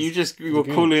bitches. Yeah, but you were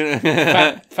calling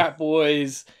fat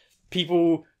boys,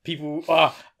 people.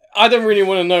 I don't really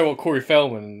want to know what Corey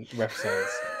Feldman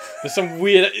represents. There's some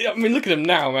weird. I mean, look at him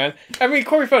now, man. I mean,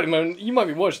 Corey Feldman, you might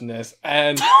be watching this,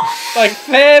 and like,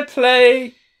 fair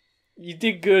play, you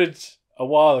did good a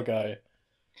while ago,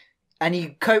 and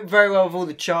you cope very well with all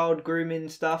the child grooming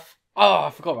stuff. Oh, I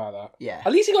forgot about that. Yeah.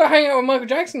 At least you got to hang out with Michael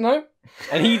Jackson, though.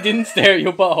 And he didn't stare at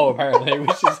your butthole, apparently,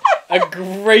 which is a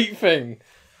great thing.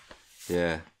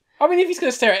 Yeah. I mean, if he's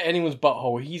going to stare at anyone's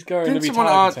butthole, he's going to be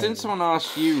Didn't someone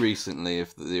ask you recently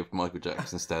if Michael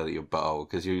Jackson stared at your butthole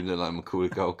because you look like Macaulay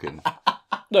Culkin?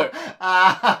 Look,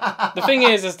 the thing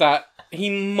is that he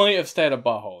might have stared at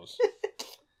buttholes.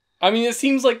 I mean, it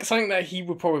seems like something that he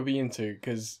would probably be into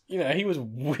because, you know, he was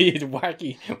weird,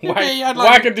 wacky,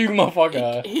 wackadoo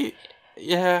motherfucker.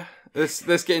 Yeah. Let's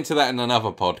get into that in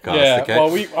another podcast. Yeah, okay?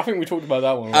 well, I think we talked about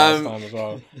that one last time as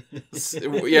well.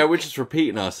 Yeah, we're just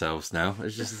repeating ourselves now.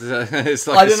 It's just it's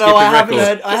like I don't know.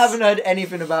 I I haven't heard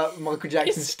anything about Michael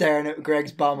Jackson staring at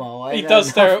Greg's bumhole. He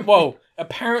does stare at. Well,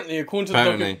 apparently, according to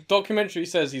the documentary,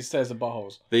 says he stares at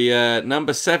buttholes. The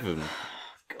number 7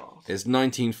 is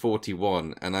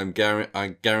 1941, and I'm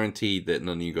guaranteed that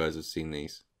none of you guys have seen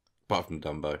these, apart from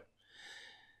Dumbo.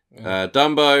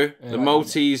 Dumbo, the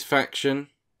Maltese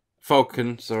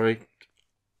Falcon, sorry.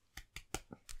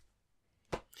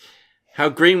 How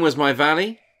Green Was My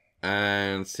Valley?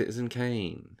 and Citizen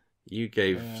Kane. You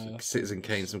gave Yeah, Citizen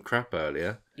Kane some crap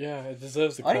earlier. Yeah, it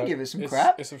deserves the I crap. didn't give it some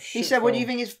crap. It's a He shit said, "What do you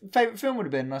film. think his favourite film would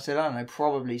have been?" And I said, "I don't know,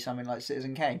 probably something like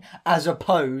Citizen Kane, as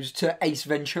opposed to Ace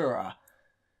Ventura."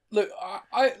 Look,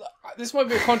 I this might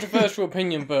be a controversial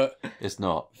opinion, but It's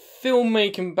not.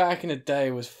 filmmaking back in the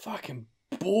day was fucking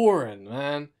boring,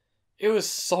 man. It was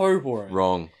so boring.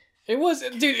 Wrong. It was,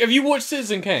 dude. Have you watched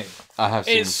Citizen Kane? I have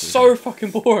seen It's Citizen so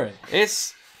fucking boring. Kane.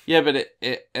 It's yeah, but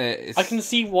it's. I can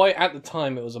see why at the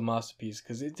time it was a masterpiece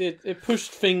because it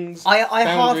pushed things. I half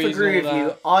boundaries agree and with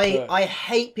all you. that, but- I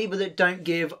hate people that don't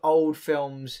give old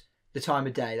films the time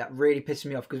of day. That really pisses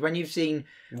me off because when you've seen,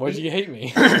 Why do you hate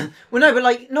me? well, no, but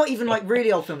like not even like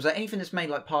really old films, like anything that's made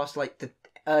like past like the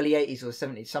early 80s or the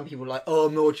 70s. Some people are like, "Oh,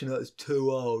 I'm not watching that; it's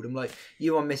too old." I'm like,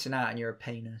 "You are missing out, and you're a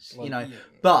penis," you know.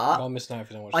 But I'm missing out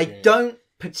if you don't watch. I the game. don't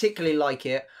particularly like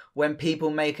it when people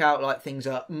make out like things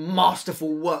are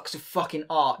masterful works of fucking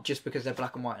art just because they're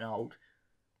black and white and old.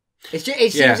 It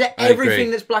seems that I everything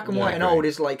agree. that's black and Yeah, white I and agree. old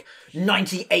is like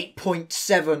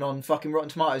 98.7 on fucking Rotten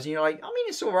Tomatoes, and you're like, I mean,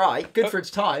 it's all right, good for its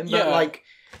time, but yeah. like,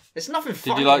 it's nothing.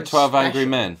 Did you like 12 Angry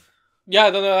Men? Yeah,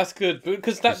 I don't know. That's good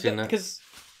because You've seen that? because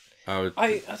I would,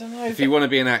 I don't know if you want to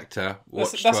be an actor,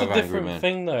 watch that's 12 a Angry different Men.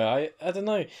 thing though. I don't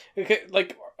know. Okay,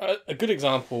 like a good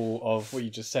example of what you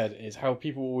just said is how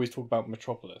people always talk about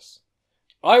Metropolis.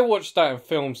 I watched that in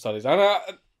film studies, and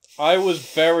I was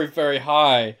very very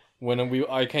high when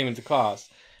I came into class,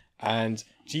 and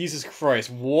Jesus Christ,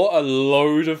 what a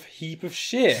load of heap of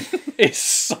shit! It's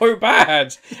so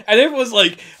bad, and everyone's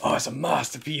like, "Oh, it's a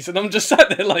masterpiece," and I'm just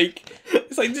sat there like,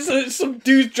 it's like just some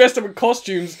dudes dressed up in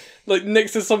costumes, like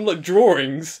next to some like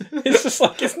drawings. It's just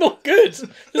like it's not good.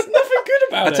 There's nothing good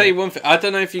about it. I'll tell you one thing. I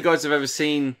don't know if you guys have ever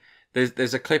seen.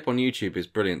 There's a clip on YouTube. It's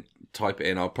brilliant. Type it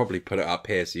in. I'll probably put it up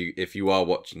here so if you are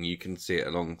watching, you can see it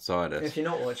alongside us. If you're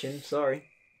not watching, sorry.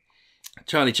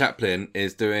 Charlie Chaplin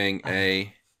is doing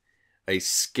a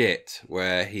skit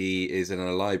where he is in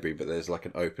a library, but there's like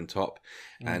an open top,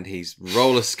 and he's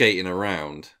roller skating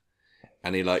around,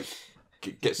 and he like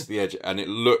gets to the edge, and it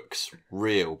looks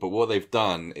real. But what they've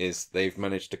done is they've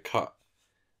managed to cut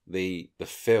the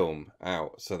film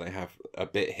out, so they have a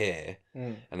bit here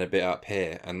and a bit up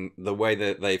here, and the way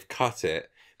that they've cut it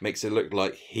makes it look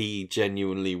like he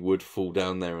genuinely would fall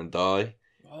down there and die,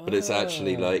 but it's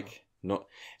actually like not.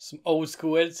 Some old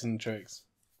school editing tricks.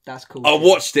 That's cool. I shit.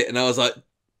 watched it and I was like,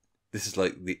 this is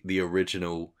like the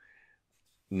original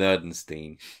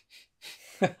Nerdenstein.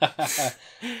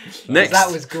 Next, That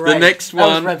was great. The next That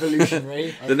was one,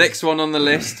 revolutionary. the next one on the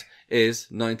list is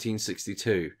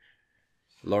 1962,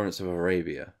 Lawrence of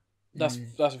Arabia. That's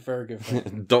a very good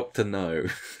film. Doctor No,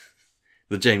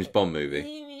 the James Bond movie.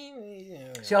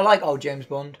 See, I like old James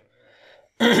Bond.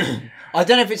 I don't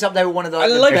know if it's up there with one of the, I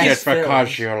the like best it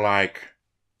films. you like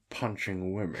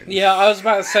punching women. Yeah, I was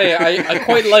about to say I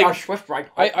quite like. Swift right.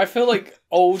 I feel like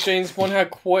old James Bond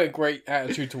had quite a great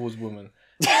attitude towards women.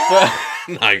 But,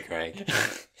 No, Greg.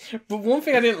 but one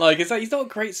thing I didn't like is that he's not a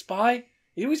great spy.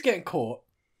 He's always getting caught.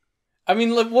 I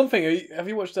mean, like one thing. Have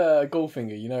you watched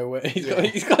Goldfinger? You know where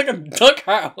he's got like a duck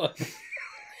hat on.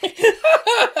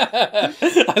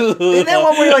 I love Isn't there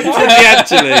one where he, like,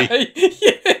 actually?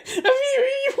 Yeah. Have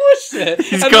you watched it?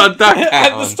 He's And got a duck hat at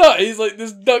the on. start. He's like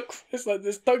this duck. It's like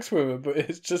this duck swimmer, but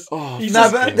it's just. Oh, he's No,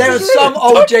 just- but he's there are just some wearing a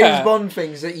old duck James hat. Bond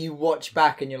things that you watch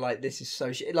back and you're like, this is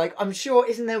so shit. Like, I'm sure,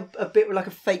 isn't there a bit with like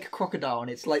a fake crocodile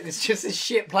and it's like, it's just this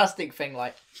shit plastic thing,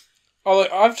 like, Oh,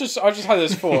 look, I've just had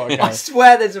this thought. Okay. I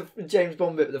swear there's a James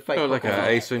Bond bit with a fake Oh, like crocodile. a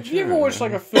Ace Have you ever Ventura. watched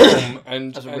like a film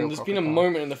and That's a and real there's been a crocodile.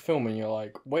 moment in the film and you're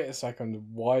like, wait a second,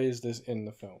 why is this in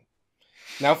the film?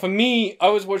 Now, for me, I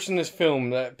was watching this film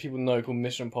that people know called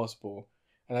Mission Impossible,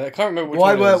 and I can't remember which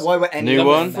Why one it is. were any New of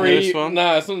one? them Newest there? one?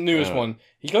 Nah, it's not the newest Oh. one.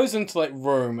 He goes into like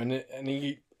Rome and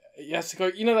he has to go.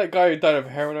 You know that guy who died of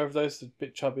heroin overdose, the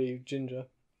bit chubby ginger.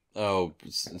 Oh,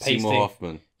 Pasty. Seymour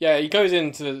Hoffman. Yeah, he goes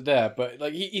into there, but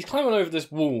like he's climbing over this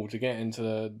wall to get into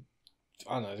the,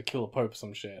 I don't know, to kill the Pope or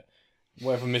some shit.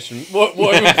 Whatever mission,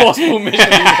 whatever impossible mission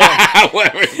he's on.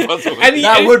 Whatever impossible. And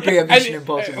That would be a Mission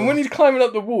Impossible. And when he's climbing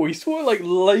up the wall, he sort of like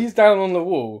lays down on the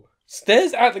wall,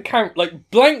 stares at the camera, like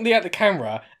blankly at the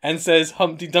camera, and says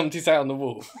Humpty Dumpty's out on the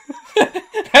wall.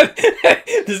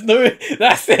 There's no,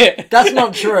 that's it. That's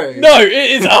not true. No, it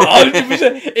is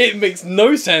 100%. It makes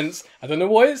no sense. I don't know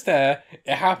why it's there.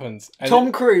 It happens. And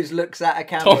Tom Cruise looks at a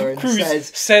camera Tom and Cruise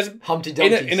says, Humpty in,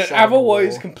 Dumpty. in an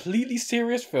otherwise completely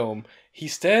serious film, he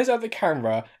stares at the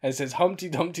camera and says Humpty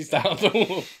Dumpty's down on the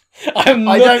wall. I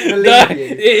don't believe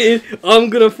you. I'm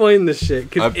gonna find this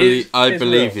shit. I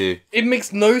believe you. It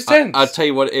makes no sense. I'll tell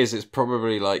you what it is. It's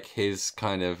probably like his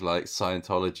kind of like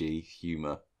Scientology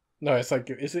humor. No, it's like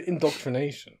it's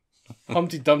indoctrination.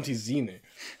 Humpty Dumpty Xenu.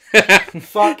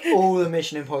 Fuck all the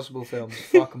Mission Impossible films.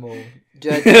 Fuck them all.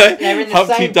 They're in the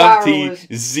Humpty same Dumpty, barrel as...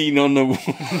 Xenon on the wall.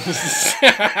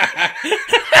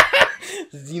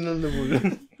 Xenu the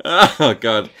Wall. Oh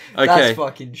god. Okay. That's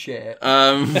fucking shit.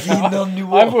 Um, Xenon the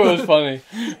I thought Wall. it was funny.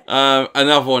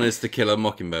 another one is To Kill a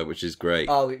Mockingbird, which is great.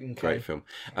 Oh, okay. Great film.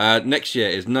 Next year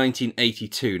is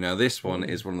 1982. Now this one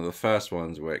is one of the first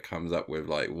ones where it comes up with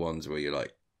like ones where you're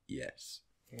like, yes.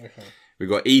 Okay. We've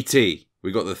got E.T.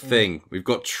 We've got The Thing. We've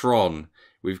got Tron.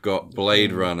 We've got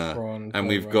Blade Runner. Tron, and Blade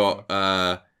we've Runner.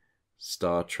 got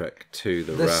Star Trek 2,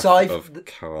 The The Wrath of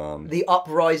Khan. The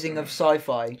uprising of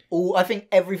sci-fi. All I think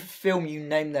every film you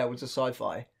named there was a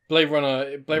sci-fi. Blade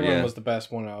Runner Yeah. was the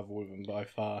best one out of all of them by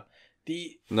far.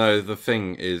 No, The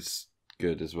Thing is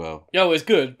good as well. Yeah, well, it's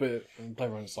good, but Blade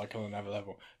Runner's like on another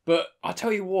level. But I'll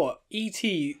tell you what,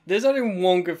 E.T. There's only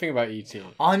one good thing about E.T.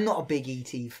 I'm not a big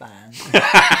ET fan.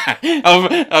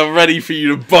 I'm ready for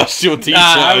you to bust your t-shirt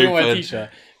I haven't got open. my t-shirt.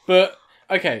 But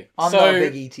okay, I'm so not a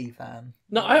big ET fan.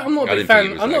 no, I'm not a I big didn't think it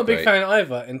fan. was I'm that not a big great. fan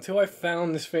either until I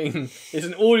found this thing. It's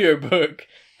an audio book.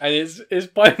 And it's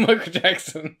by Michael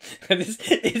Jackson, and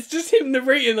it's just him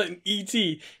narrating like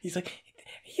E.T. He's like,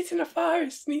 he's in a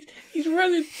forest, and he's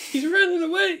running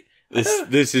away.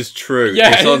 This is true.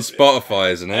 Yeah, it's on it's-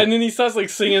 Spotify, isn't it? And then he starts like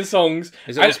singing songs.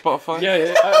 Is it on And- Spotify?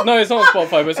 Yeah. No, it's not on Spotify,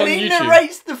 but it's And on he YouTube.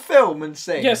 narrates the film and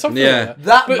sings. Yeah, something Yeah. like that.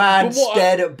 That But- man but what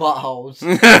stared at buttholes.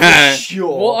 For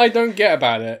sure. What I don't get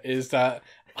about it is that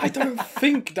I don't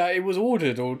think that it was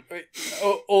ordered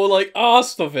or like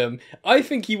asked of him. I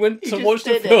think he went He to just watch the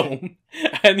did it. film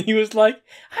and he was like,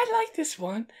 I like this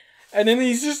one. And then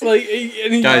he's just like,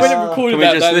 he Guys, went and recorded Can we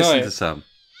that just listen night. to some?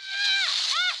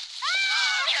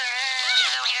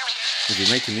 If you're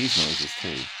making these noises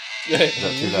too. Yeah,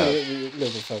 that too loud? a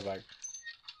little bit further back.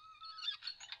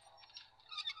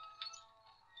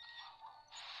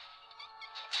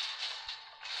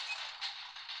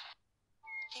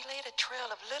 He laid a trail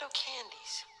of little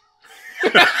candies.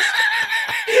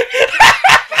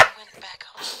 Went back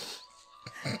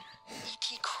home.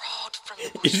 E.T. crawled from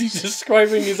the Is he bushes.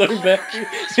 describing his own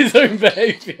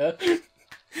behavior?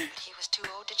 He was too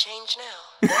old to change now.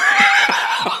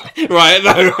 Right,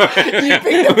 no. You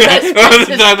picked the best bit to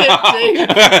skip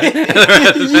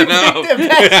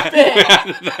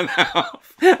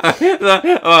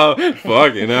to. Oh,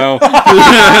 fucking hell.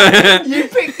 You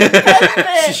picked the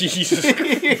best bit. Jesus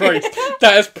Christ,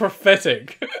 that is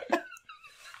prophetic.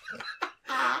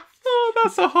 Oh,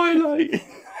 that's a highlight.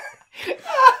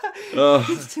 Oh,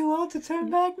 It's too hard to turn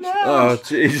back now. oh,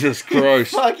 Jesus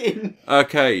Christ. Fucking.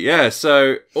 Okay, yeah,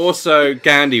 so also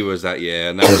Gandhi was that year,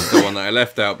 and that was the one that I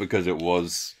left out because it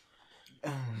was,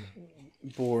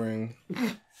 Boring.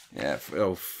 yeah,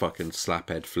 fucking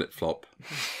slaphead flip-flop.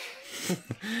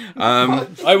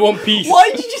 I want peace. Why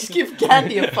did you just give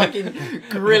Gandhi a fucking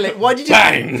grilling? Why did you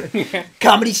Bang!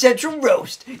 Comedy Central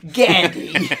roast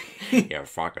Gandhi? Yeah,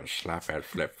 fucking slaphead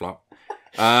flip-flop.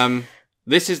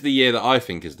 This is the year that I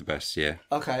think is the best year.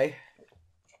 Okay.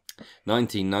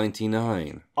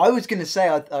 1999. I was gonna say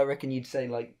I reckon you'd say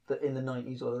like in the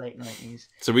 90s or late 90s.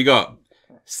 So we got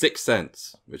Sixth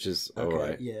Sense, which is Okay.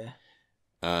 alright. Yeah.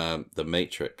 The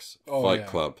Matrix, Oh, Fight yeah.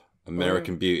 Club,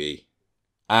 American Beauty,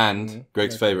 and Mhm.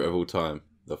 Greg's American favourite of all time,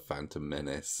 The Phantom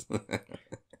Menace.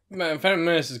 Man, Phantom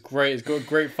Menace is great. It's got a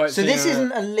great fight So scene this in it.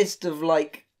 isn't a list of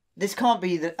like. This can't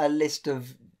be a list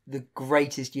of the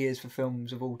greatest years for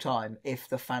films of all time if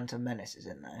the Phantom Menace is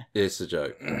in there. It's a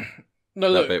joke.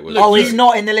 No, that look. bit was- look, Oh, you- he's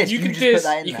not in the list. You You, can just diss. put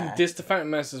that in You there. can diss the Phantom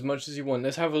Menace as much as you want.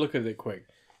 Let's have a look at it quick.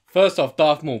 First off,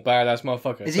 Darth Maul, badass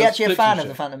motherfucker. Is he Does actually a flips fan and of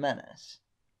the shit. Phantom Menace?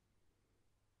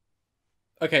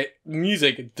 Okay,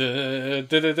 music. Duh,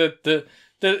 duh, duh, duh, duh,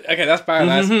 duh. Okay, that's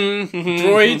badass.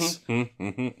 Droids,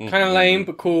 kind of lame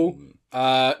but cool.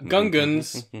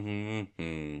 Gungans,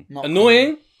 Not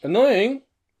annoying,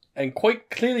 and quite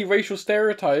clearly racial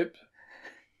stereotype.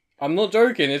 I'm not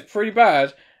joking. It's pretty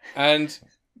bad,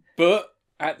 but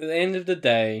at the end of the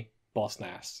day, Boss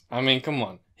Nass. I mean, come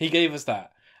on, he gave us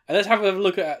that. And let's have a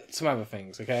look at some other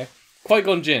things, okay?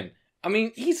 Qui-Gon Jinn. I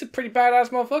mean, he's a pretty badass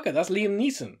motherfucker. That's Liam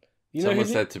Neeson. You know Someone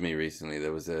who said to me recently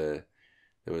there was a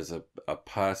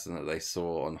person that they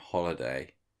saw on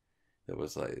holiday that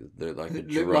was like a Look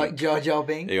drunk. like Jar Jar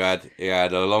Binks. He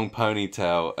had a long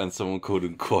ponytail and someone called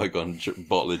him Qui-Gon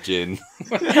bottle of gin.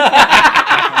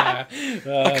 I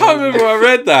can't remember where I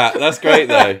read that. That's great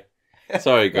though.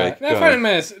 Sorry, Greg. No, go on. Phantom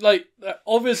Menace, like,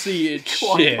 obviously it's shit.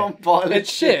 Qui-Gon bottle of It's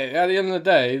shit. At the end of the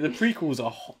day, the prequels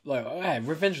are like,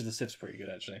 Revenge of the Sith's pretty good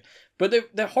actually, but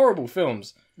they're horrible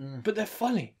films, but they're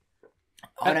funny.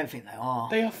 I don't think they are.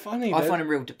 They are funny. I They're- find them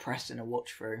real depressing to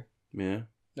watch through. Yeah.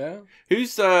 Yeah.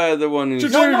 Who's the one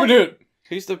who's What?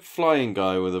 who's the flying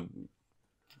guy with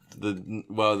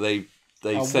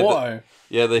they Oh, said what? that,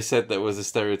 yeah, they said that was a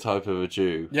stereotype of a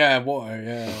Jew. Yeah, what?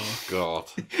 Yeah. God.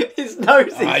 His nose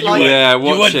is Ah, like... Yeah,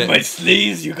 watch it.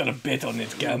 sleeves? You gotta bet on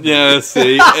it, Gambit. Yeah,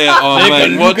 see. Yeah, oh Take a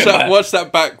mate, look at that. watch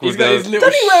that backwards. He's got his little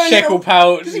Doesn't he wear a shekel little-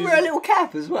 pouch. Does he wear a little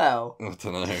cap as well? I don't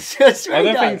know. That's what I he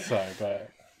don't does. think so, but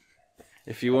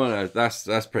If you want to,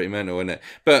 that's pretty mental, isn't it?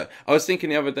 But I was thinking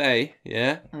the other day,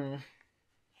 yeah,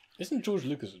 isn't George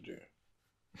Lucas a Jew?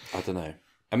 I don't know.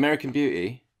 American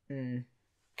Beauty. Mm.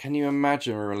 Can you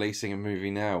imagine releasing a movie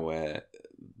now where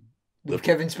With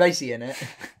Kevin Spacey in it.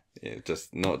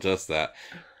 not just that.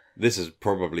 This is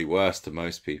probably worse to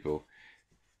most people.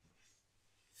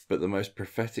 But the most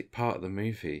prophetic part of the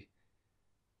movie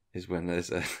is when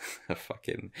there's a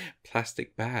fucking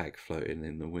plastic bag floating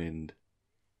in the wind.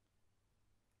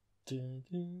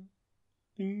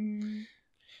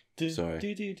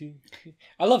 Sorry.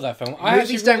 I love that film.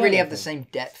 Movies don't really have the same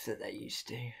depth that they used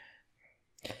to.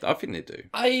 I think they do.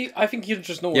 I think you're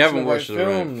just not You watching haven't watched the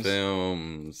films. right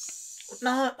films.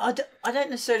 No, I don't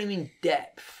necessarily mean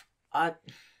depth.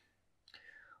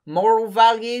 Moral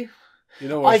value. You're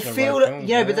not I watching the feel right films,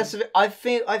 but man. that's I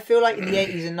feel like in the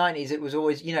 80s and 90s it was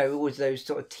always always those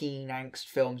sort of teen angst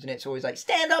films, and it's always like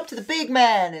stand up to the big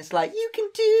man. It's like you can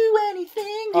do anything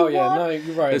you Oh yeah, want. no,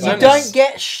 you're right. There's You about only that. don't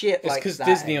get shit It's like because that.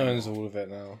 Disney anymore. owns all of it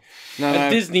now. No, And no.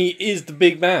 Disney is the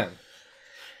big man.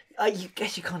 You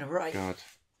guess you're kind of right. God.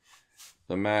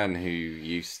 The man who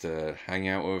used to hang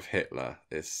out with Hitler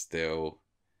is still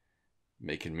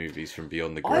making movies from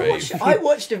beyond the grave. I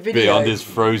watched a video. Beyond his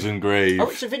frozen grave. I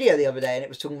watched a video the other day, and it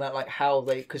was talking about like how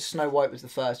they, because Snow White was the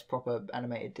first proper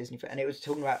animated Disney film, and it was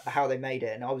talking about how they made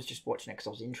it. And I was just watching it because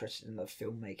I was interested in the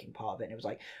filmmaking part of it. And it was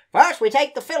like, first we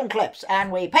take the film clips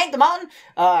and we paint them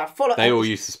on, full of. They all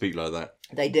used to speak like that.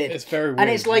 They did. It's very weird. And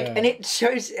it's like, yeah. and it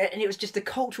shows, and it was just the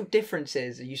cultural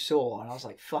differences that you saw, and I was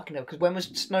like, fucking hell, because when was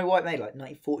Snow White made? Like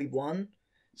 1941,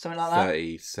 something like that.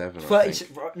 37, I 30,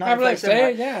 think. I'm like, 1937,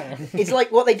 right? yeah. It's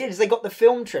like what they did is they got the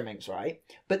film trimmings, right?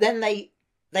 But then they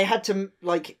had to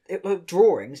like it were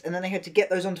drawings, and then they had to get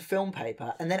those onto film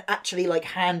paper, and then actually like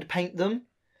hand paint them.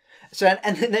 So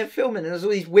and then they're filming, and there's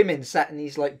all these women sat in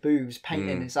these like booths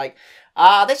painting. It's like,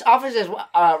 this office is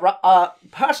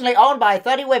personally owned by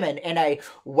 30 women in a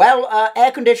well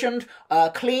air conditioned,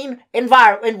 clean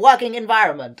working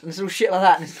environment, and sort of shit like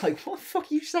that. And it's like, what the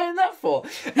fuck are you saying that for?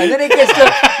 And then it gets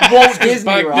to Walt Disney,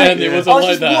 back right? then it I wasn't was like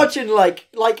just that. watching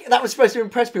like that was supposed to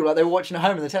impress people, like they were watching at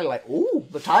home and they're telling like, ooh,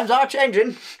 the times are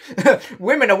changing.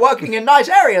 Women are working in nice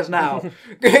areas now.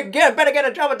 Better get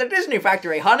a job at the Disney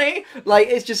factory, honey. Like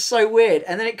it's just so weird.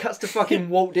 And then it cuts to fucking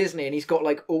Walt Disney, and he's got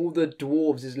like all the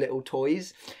dwarves as little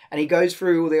toys, and he goes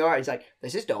through all the art. He's like,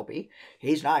 this is Dobby.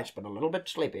 He's nice but a little bit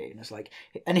sleepy. And it's like,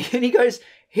 and he goes,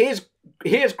 here's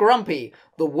Grumpy,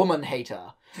 the woman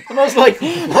hater. And I was like,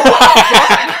 what the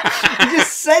fuck? He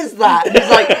just says that, and he's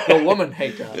like, the woman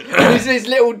hater. And his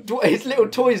little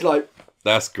toys like.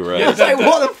 That's great. I was like,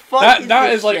 what the fuck? That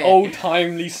this is like shit? old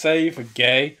timely say for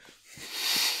gay.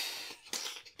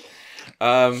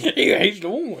 He hates the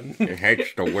woman. He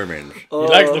hates the women. He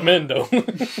likes the men though.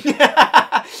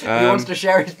 He wants to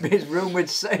share his room with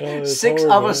it's six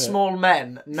horrible, other isn't it? small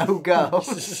men, no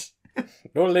girls.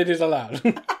 No ladies allowed.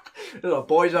 It's a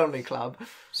boys only club.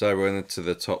 So we're into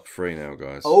the top 3 now,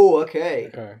 guys. Oh, okay.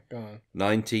 Okay, go on.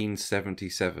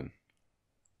 1977.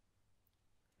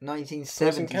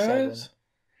 1977. Encounters?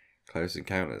 Close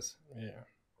Encounters. Yeah.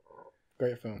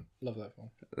 Great film. Love that film.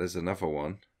 There's another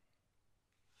one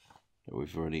that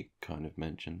we've already kind of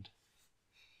mentioned.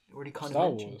 Already kind Star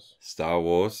of mentioned. Wars. Star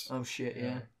Wars. Oh shit,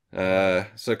 yeah.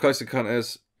 So Close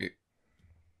Encounters. I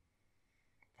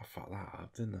fucked that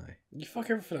up, didn't I? You fuck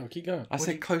everything up. Keep going. I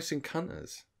said Close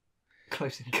Encounters.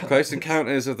 Close Encounters. Close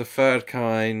Encounters of the Third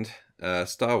Kind.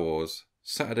 Star Wars.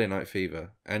 Saturday Night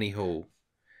Fever. Annie Hall.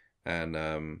 And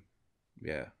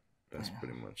yeah, that's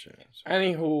pretty much it.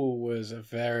 Annie Hall was a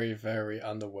very, very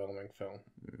underwhelming film.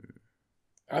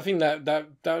 I think that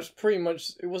was pretty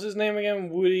much. What's his name again?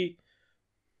 Woody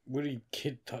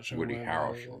Kid Toucher. Woody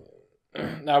Harrelson.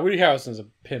 Nah, Woody Harrelson's a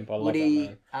pimp. I love Woody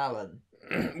that Allen.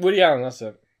 man. Woody Allen, that's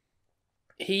it.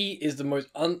 He is the most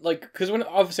because when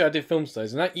obviously I did film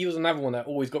studies, and he was another one that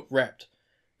always got repped,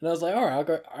 and I was like, all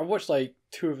right, I watched like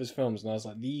 2 of his films, and I was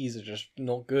like, these are just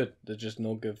not good. They're just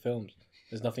not good films.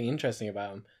 There's nothing interesting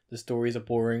about them. The stories are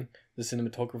boring. The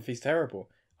cinematography's terrible.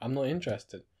 I'm not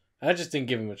interested. And I just didn't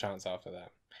give him a chance after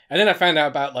that. And then I found out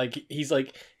about he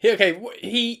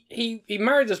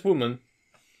married this woman,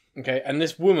 okay, and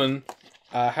this woman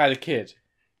had a kid,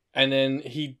 and then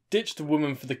he ditched the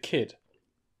woman for the kid.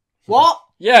 What?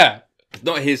 Yeah,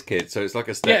 Not his kid, so it's like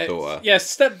a stepdaughter. Yeah,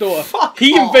 stepdaughter. Fuck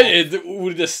He off. invented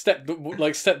all the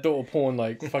stepdaughter porn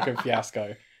fucking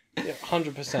fiasco. Yeah,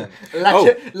 100%.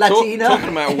 Latina. Talking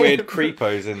about weird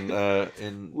creepos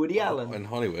in Woody Allen. in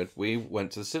Hollywood, we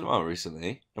went to the cinema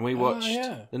recently and we watched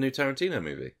yeah. the new Tarantino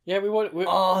movie. Yeah, we went.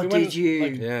 Oh, we did went, you?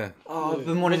 like, Yeah, Oh, I've it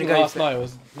been wanting to wasn't go. last night. It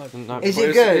was like, No, Is but it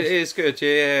it's- good? It is good.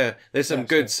 Yeah. There's some Yeah, it's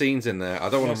good good. scenes in there. I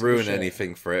don't want Yeah, to it's good ruin shit.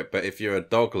 anything for it, but if you're a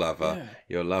dog lover, Yeah.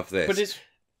 you'll love this. but it's.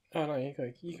 Oh no, you go.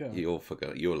 You go.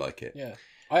 You'll like it. Yeah,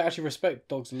 I actually respect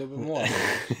dogs a little bit more.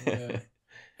 Yeah.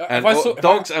 And If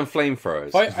and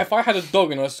flamethrowers. if I had a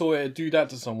dog and I saw it do that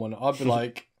to someone, I'd be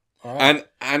like, all right.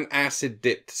 and acid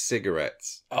dipped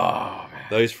cigarettes. Oh man,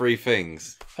 Those three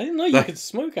things. I didn't know you could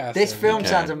smoke acid. This film You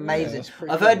sounds can. amazing. that's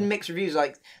pretty I've cool. heard mixed reviews.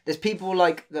 Like, there's people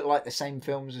that like the same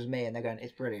films as me, and they're going,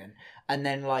 "It's brilliant." And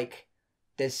then like,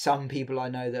 there's some people I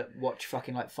know that watch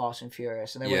fucking like Fast and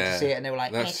Furious, and they went Yeah. to see it, and they were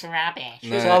like, That's- It's rubbish.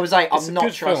 No, So I was like, It's a I'm not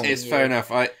good film. trusting it's you. fair enough.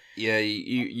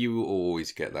 You will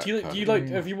always get that. Do you kind do you of- like?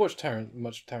 Have you watched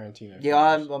much Tarantino?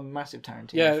 Yeah, films? I'm a massive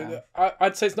Tarantino Yeah, fan.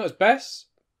 I'd say it's not his best,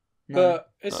 No.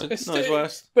 but it's No, it's not his still-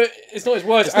 worst. But it's not his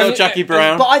worst. It's not Jackie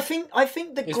Brown. But I think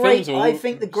the His great films are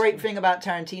all- great thing about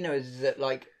Tarantino is that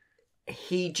like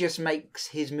he just makes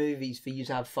his movies for you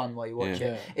to have fun while you watch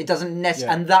Yeah. it. It doesn't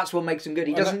Yeah. and that's what makes him good.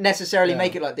 He And doesn't necessarily yeah.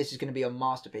 make it like this is going to be a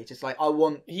masterpiece. It's like I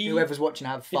want whoever's watching to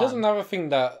have He fun. doesn't have a thing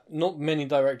that not many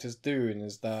directors do, and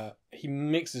is that he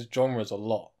mixes genres a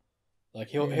lot. Like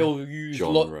he'll use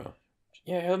genre.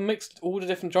 he'll mix all the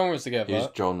different genres together. Use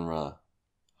genre.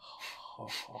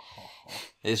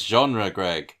 It's genre,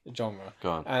 Greg. Genre.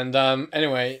 Go on. And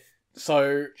anyway,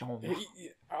 so Genre.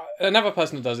 another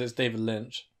person who does it is David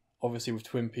Lynch. Obviously, with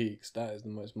Twin Peaks, that is the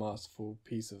most masterful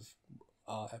piece of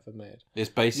art ever made. It's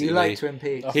basically You like Twin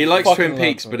Peaks? Oh. he likes Fucking Twin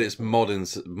Peaks, love but Twin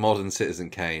it's modern Citizen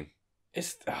Kane.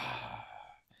 It's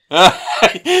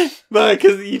No,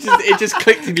 because it just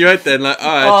clicked in your head then, like, oh,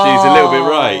 actually, he's a little bit Oh,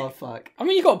 right. fuck. I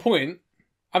mean, you got a point.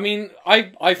 I mean,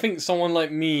 I think someone like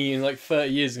me in like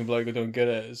 30 years is gonna be like, I don't get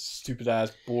it. It's stupid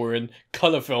ass, boring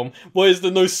colour film. Why is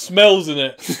there no smells in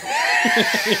it?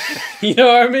 You know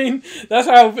what I mean? That's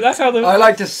how the. I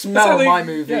like to that's how smell they- my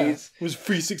movies. Yeah, it was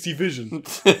 360 vision.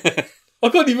 I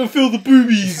can't even feel the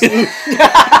boobies.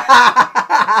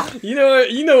 You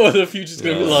know what the future's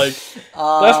gonna be like.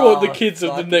 That's what the kids of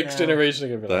the fucking next hell. generation are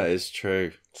gonna be That like. is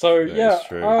true. So that yeah, is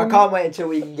true. I can't wait until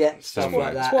we can get stuff Somewhere.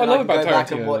 like that. That's what I and love can go about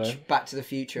back and Tarantino, watch though. Back to the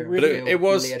Future. But and it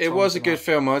was Leah it was a Thompson good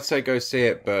film. I'd say go see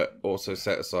it, but also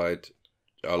set aside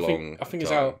a long. I think it's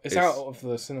time. out. It's out of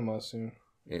the cinema soon.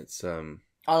 It's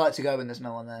I like to go when there's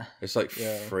no one there. it's like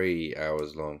Yeah. 3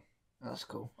 hours long. That's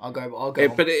cool. I'll go. Do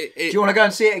But it you want to go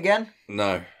and see it again?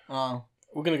 no. Oh,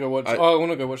 We're gonna go watch. I I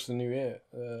want to go watch the new year.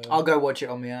 I'll go watch it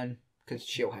on my own because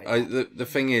she'll hate it. The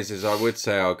thing is I would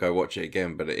say I'll go watch it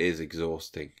again, but it is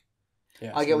exhausting.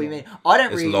 Yeah, I it's get what you long. mean. I don't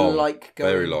It's really long. like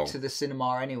Very going long. to the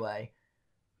cinema anyway.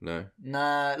 No.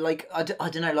 Nah, like I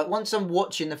don't know. Like once I'm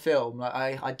watching the film, like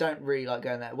I don't really like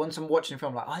going there. Once I'm watching the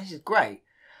film, I'm like, oh, this is great,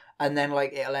 and then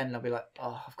like it'll end, and I'll be like,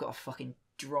 oh, I've got to fucking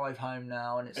drive home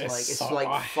now, and it's I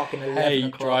fucking 11 hate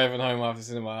o'clock. driving home after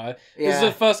cinema. This is Yeah.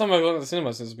 the first time I've gone to the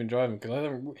cinema since I've been driving because I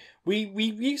don't. We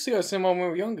used to go to cinema when we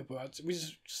were younger, but we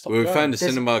just stopped. We going. found a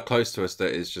There's- cinema close to us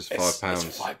that is just It's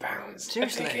 £5. £5.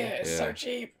 Seriously? It's so Yeah.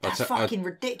 cheap. That's I'll fucking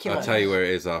ridiculous. I'll tell you where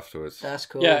it is afterwards. That's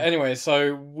cool. Yeah. Anyway,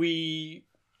 so we're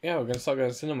gonna start going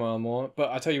to cinema more.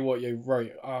 But I tell you what, you're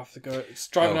right. I have to go.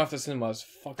 Driving Oh. after cinema is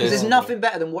fucking. Because there's horrible. nothing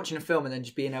better than watching a film and then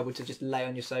just being able to just lay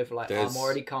on your sofa like, oh, There's- I'm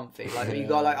already comfy. Like you Yeah.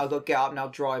 got like I've got to get up now,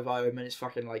 drive home, and it's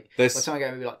fucking like by There's the time I get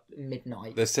home, it'll be like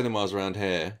midnight. there's cinemas around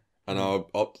here, and I'll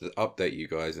update you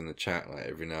guys in the chat like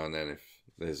every now and then if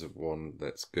there's one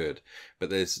that's good.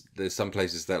 But there's some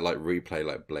places that like replay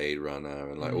like Blade Runner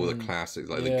and like all the classics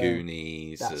like Yeah. the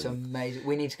Goonies. That's and... amazing.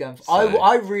 We need to go. And So-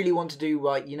 I really want to do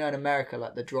like in America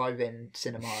like the drive-in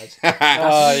cinemas. Oh,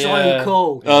 That's so yeah.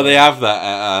 cool. Oh, they have that.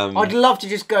 At, I'd love to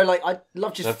just go like I'd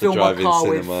love to Have just to fill my drive in car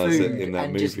with cinemas food in that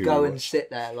and just movie go we and watched.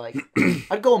 sit there. Like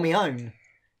I'd go on my own,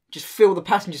 just fill the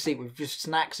passenger seat with just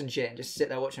snacks and shit, and just sit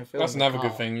there watching a film. That's in the another good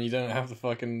car. thing. You don't have to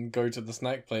fucking go to the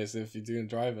snack place if you're doing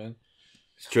driving.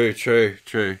 True.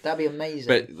 That'd be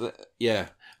amazing. But yeah.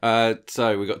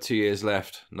 So we got 2 years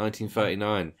left.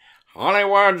 1939.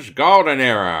 Hollywood's golden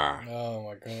era. Oh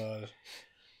my god.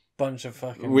 Bunch of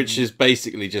fucking. Which is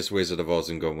basically just Wizard of Oz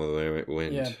and Gone with the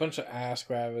Wind. Yeah, a bunch of ass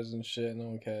grabbers and shit. No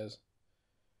one cares.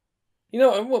 You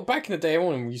know, well, back in the day,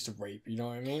 everyone used to rape. You know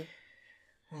what I mean?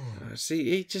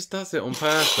 See, he just does it on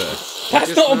purpose. He That's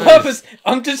just not on knows. purpose.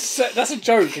 I'm just. That's a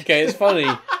joke. Okay, it's funny.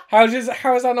 How is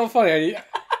that not funny?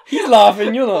 He's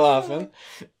laughing. You're not laughing.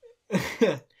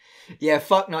 Yeah,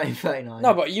 fuck 1939.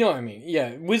 No, but you know what I mean.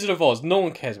 Yeah, Wizard of Oz. No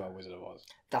one cares about Wizard of Oz.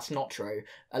 That's not true.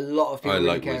 A lot of people I really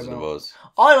like care Wizard about. of Oz.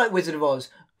 I like Wizard of Oz,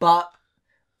 but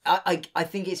I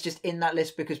think it's just in that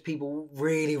list because people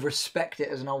really respect it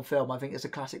as an old film. I think it's a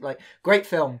classic, like, great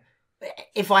film.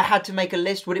 If I had to make a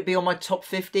list, would it be on my top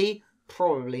 50?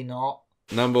 Probably not.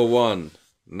 Number 1,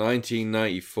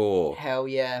 1994. Hell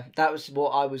yeah, that was what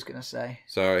I was gonna say.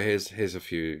 So here's a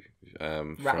few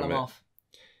Rattle from them it. off.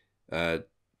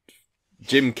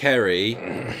 Jim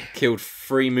Carrey killed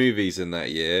 3 movies in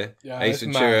that year. Yeah, Ace that's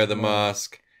Ventura, mad, The man.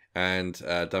 Mask, and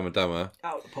Dumb and Dumber.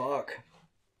 Out the park.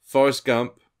 Forrest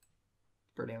Gump,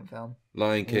 Brilliant film.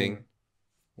 Lion King,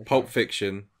 Okay. Pulp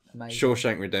Fiction, Amazing.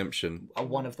 Shawshank Redemption.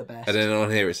 One of the best. And then on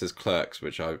here it says Clerks,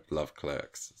 which I love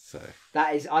Clerks. So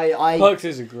That is, I Clerks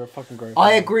is a fucking great.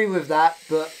 I film. agree with that,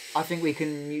 but I think we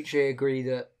can mutually agree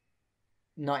that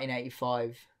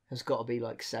 1985 has got to be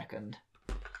like second.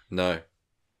 no,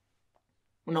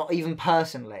 Well, not even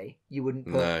personally, you wouldn't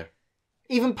put. no,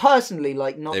 Even personally,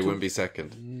 like not. they to- wouldn't be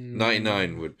second. Mm.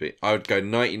 99 would be. I would go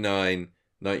 99,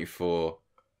 94,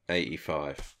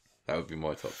 85. That would be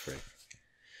my top 3.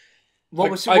 What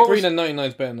was? I What agree was, that 99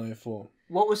 is better than 94.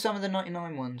 what was some of the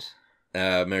 99 ones?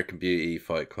 American Beauty,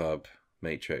 Fight Club,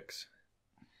 Matrix.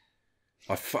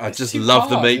 I It's just too love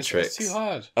The hard. Matrix. It's too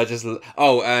hard. I just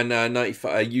and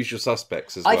 95 Usual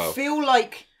Suspects as I well. feel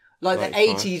like the 95.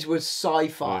 80s was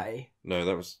sci-fi. No,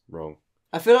 that was wrong.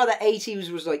 I feel like the 80s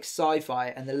was like sci-fi,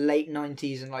 and the late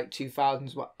 90s and like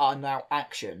 2000s are now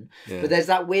action. Yeah. But there's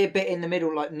that weird bit in the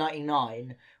middle, like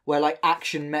 99, where like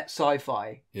action met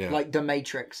sci-fi, Yeah. like The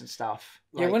Matrix and stuff.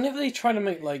 Yeah, Like, whenever they try to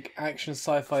make like action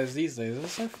sci-fis these days, they're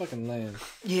so fucking lame.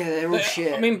 yeah, they're all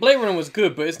shit. I mean, Blade Runner was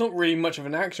good, but it's not really much of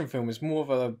an action film. It's more of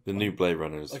a The new Blade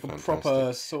Runner is like a fantastic.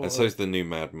 proper sort And of. so's the new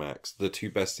Mad Max. The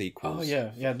 2 best sequels. Oh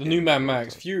yeah. The new Mad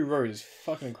Max, Fury Road is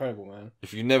fucking incredible, man.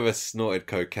 If you've never snorted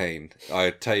cocaine, I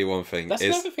tell you one thing. That's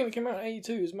is another thing that came out in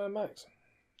 '82 is Mad Max.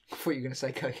 I thought you were gonna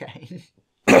say cocaine.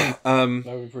 That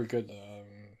would be pretty good.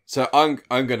 So I'm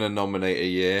gonna nominate a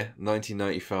year,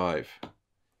 1995.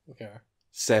 Okay.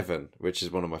 7, which is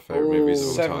one of my favourite movies of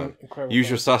all Seven time. incredible Usual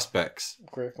films. Suspects.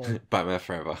 Great film. Batman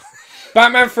Forever.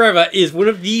 Batman Forever is one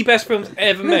of the best films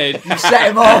ever made. You set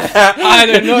him off. I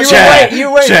don't know. You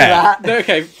were waiting for that. No,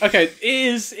 okay.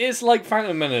 It's like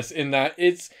Phantom Menace in that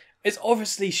it's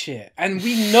obviously shit, and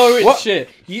we know it's What? shit.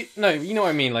 You know what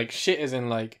I mean? Like shit is in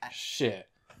like shit.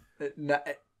 No,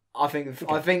 I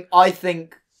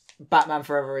think Batman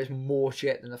Forever is more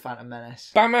shit than the Phantom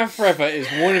Menace. Batman Forever is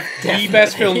one of the Definitely.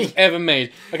 best films ever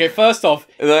made. Okay, first off,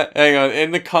 Hang on,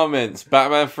 in the comments,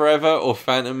 Batman Forever or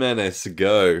Phantom Menace?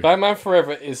 Go. Batman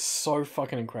Forever is so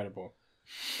fucking incredible.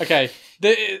 Okay,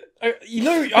 okay.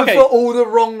 But for all the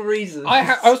wrong reasons.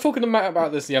 I was talking to Matt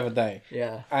about this the other day,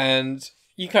 Yeah. and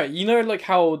you know like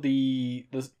how the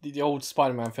old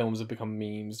Spider-Man films have become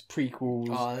memes, prequels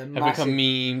Oh, they're have massive. become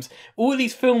memes. All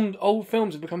these old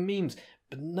films have become memes,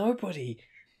 but nobody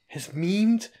has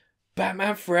memed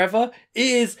Batman Forever. It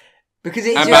is Because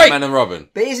it's And just, Batman and Robin.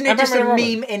 but isn't it and just a Batman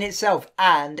and meme in itself?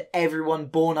 And everyone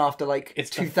born after like It's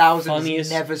the 2000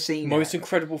 funniest, has never seen most it.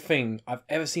 incredible thing I've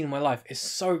ever seen in my life. It's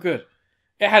so good.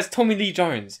 It has Tommy Lee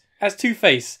Jones, has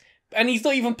Two-Face, and he's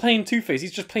not even playing Two-Face.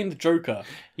 He's just playing the Joker.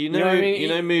 You know know, what I mean? you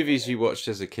know movies you watched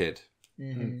as a kid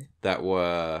Mhm. that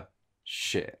were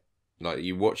shit. Like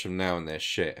you watch them now and they're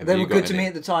shit. Have They you were got good to any? me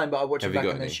at the time, but I watched Have it you back got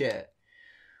and they're any? shit.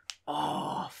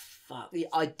 Oh fuck!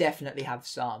 I definitely have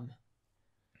some.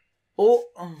 Or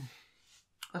I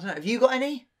don't know. Have you got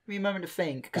any? Give me a moment to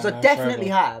think, because I Batman definitely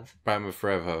Forever. have. Batman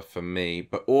Forever for me,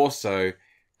 but also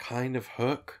kind of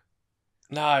Hook.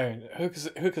 No, Hook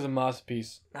is a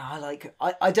masterpiece. No,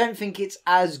 I don't think it's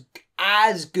as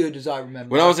good as I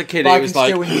remember. When I was a kid, but it I was can like,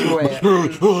 still enjoy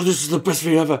it. oh, this is the best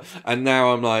thing ever. And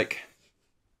now I'm like,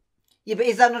 Yeah, but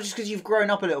is that not just because you've grown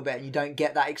up a little bit and you don't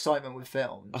get that excitement with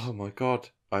films? oh my god,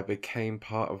 I became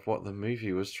part of what the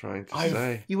movie was trying to I've-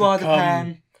 say. You are the become-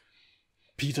 pan.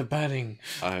 Peter Banning.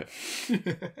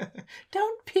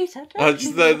 Don't, Peter. Don't.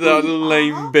 That's that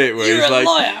lame bit where You're he's a like,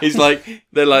 liar. he's like,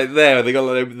 they're like there, they got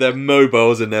like their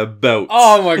mobiles and their belts.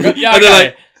 Oh my god! Yeah, And they're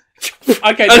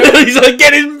okay. Okay, And then he's like,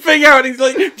 get his thing out, and he's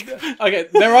like, okay.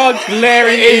 There are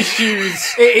glaring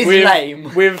issues. It is with,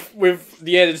 lame. with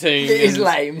the editing. It is and-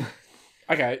 lame.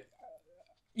 Okay,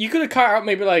 you could have cut out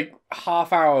maybe like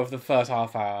half hour of the first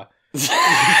half hour.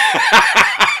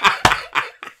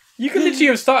 You could literally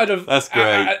have started. That's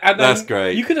great. That's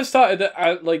great. You could have started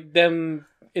at like them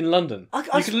in London. I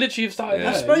You could literally have started. Yeah.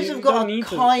 I there. suppose You I've got don't a need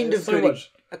to- kind there's of so good,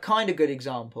 much. a kind of good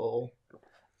example,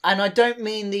 and I don't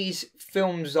mean these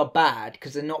films are bad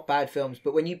because they're not bad films.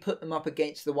 But when you put them up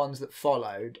against the ones that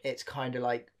followed, it's kind of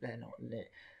like they're not lit.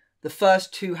 The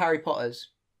first 2 Harry Potters.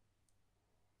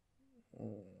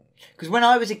 Because when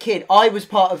I was a kid, I was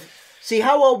part of... See,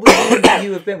 how old would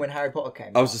you have been when Harry Potter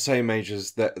came I was out? the same age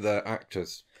as the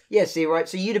actors. Yeah, see, right?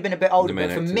 So you'd have been a bit older. The main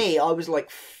But for actors. me, I was like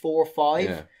 4 or 5.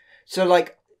 Yeah. So,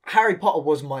 like, Harry Potter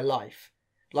was my life.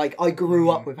 Like, I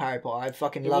grew up with Harry Potter. I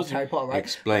fucking loved wasn't- Harry Potter, right?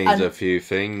 Explains And- a few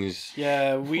things.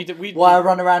 Yeah, we Why I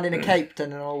run around in a cape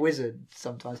pretending I'm a wizard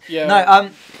sometimes. Yeah. No,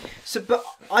 so, but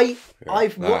I've that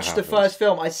watched the happens. first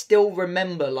film. I still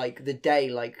remember, like, the day,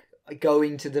 like,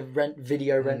 going to the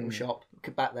video rental shop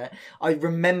back there. I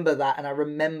remember that, and I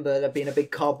remember there being a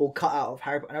big cardboard cutout of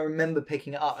Harry Potter, and I remember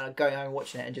picking it up and going home and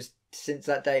watching it, and just since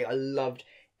that day, I loved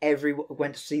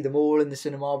went to see them all in the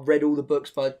cinema, read all the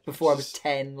books before I was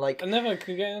 10, like... I never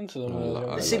could get into them. when I was I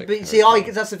younger. See, like but Harry see,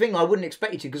 Potter. that's the thing. I wouldn't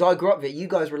expect you to, because I grew up with it. You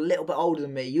guys were a little bit older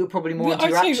than me. You were probably more Yeah, into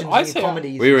your I'd say- actions I'd and say your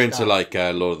comedies. We were and into stuff. like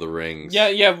Lord of the Rings.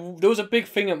 Yeah, there was a big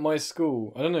thing at my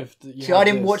school. I don't know if you See, had I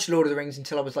didn't this. watch Lord of the Rings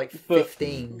until I was like But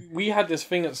 15. We had this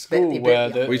thing at school Bit where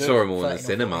young. We saw them all in 13 the or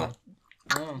cinema. 14.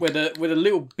 where the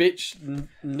little bitch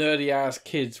nerdy ass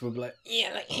kids would be like,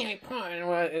 yeah, like Harry Potter and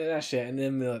all that shit, and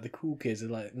then like the cool kids are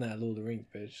like, nah, Lord of the Rings,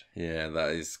 bitch. Yeah,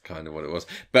 that is kind of what it was.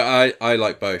 But I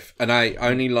like both. And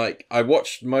I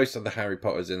watched most of the Harry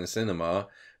Potters in the cinema,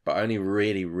 but I only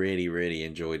really, really, really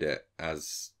enjoyed it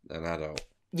as an adult.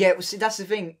 Yeah, well, see, that's the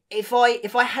thing. If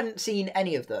I hadn't seen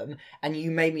any of them, and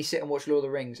you made me sit and watch Lord of the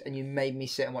Rings, and you made me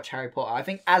sit and watch Harry Potter, I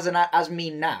think as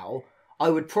me now, I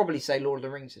would probably say Lord of the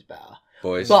Rings is better.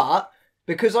 Boys. But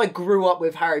because I grew up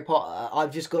with Harry Potter,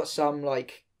 I've just got some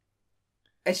like,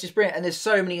 it's just brilliant, and there's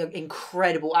so many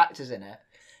incredible actors in it.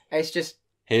 It's just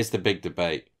Here's the big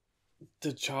debate.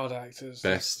 The child actors,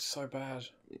 Best. so bad.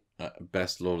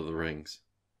 Best Lord of the Rings.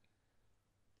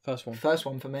 First one, first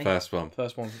one for me. First one.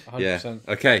 100%. Yeah.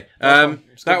 Okay. one.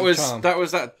 It's got That the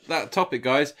was charm. that topic,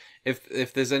 guys.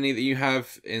 If there's any that you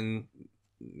have in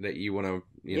that you want to know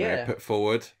Yeah. put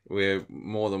forward, we're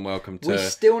more than welcome to. We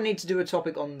still need to do a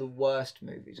topic on the worst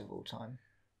movies of all time,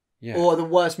 Yeah. or the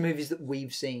worst movies that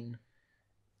we've seen.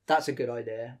 That's a good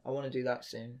idea. I want to do that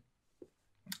soon.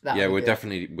 Yeah, we we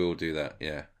definitely will do that.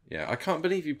 Yeah. Yeah. I can't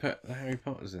believe you put the Harry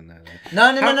Potters in there. Though.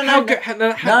 No, no, How- no, no, how no. good- No,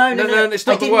 It's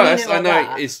I not the didn't mean worst. it like I know.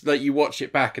 that. It's like you watch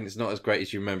it back and it's not as great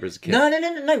as you remember as a kid. No,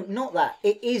 not that.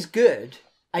 It is good,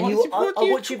 and What you, is it- I what do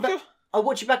you watch it talk back. of? I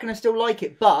watch it back and I still like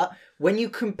it. But when you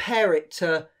compare it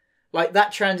to like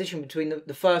that transition between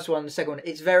the first one and the second one,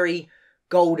 it's very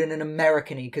golden and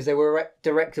American-y because they were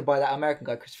directed by that American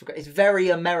guy, Christopher. It's very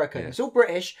American. Yeah. It's all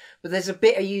British, but there's a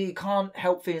bit of you can't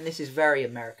help feeling this is very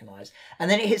Americanized. And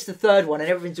then it hits the third one, and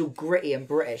everything's all gritty and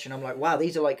British, and I'm like, wow,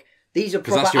 these are Because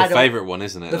proper that's your adult. favourite one,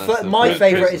 isn't it? That's the My first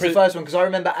favourite prison. is the first one because I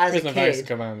remember as Prison a of kid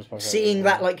Azkaban was my favourite, seeing yeah.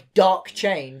 that like dark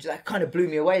change. That kind of blew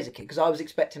me away as a kid because I was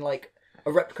expecting like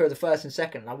a replica of the first and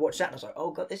second, and I watched that and I was like,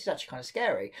 oh god, this is actually kind of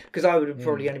scary because I would have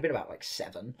probably only been about like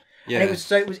 7. Yeah. And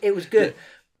it was good.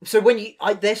 So when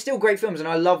they're still great films, and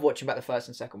I love watching back the first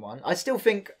and second one. I still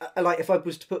think like if I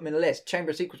was to put them in a list, Chamber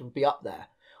of Secrets would be up there,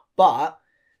 but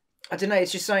I don't know.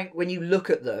 It's just something when you look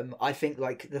at them, I think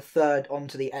like the third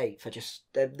onto the 8th are just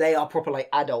they are proper like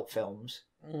adult films.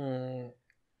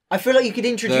 I feel like you could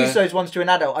introduce those ones to an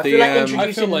adult. I feel like I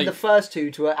introducing feel like- the first 2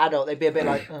 to an adult, they'd be a bit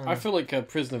like. I feel like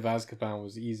Prison of Azkaban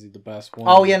was easily the best one.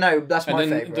 Oh yeah, no, that's and my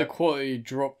then favourite. the quality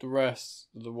dropped the rest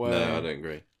of the way. No, I don't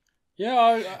agree.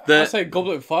 Yeah, I'd say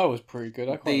Goblet of Fire was pretty good.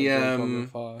 I quite The enjoyed Goblet of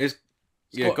Fire. is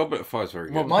yeah, got- Goblet of Fire is very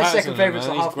good. Robert My Pattinson, second favourite's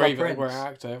man, The he's Half-Blood great Prince.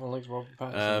 actor. Everyone likes Robert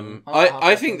Pattinson.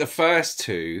 I think the first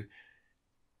 2,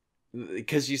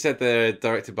 because you said they're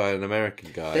directed by an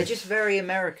American guy. They're just very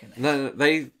American. No,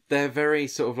 they're very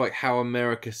sort of like how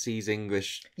America sees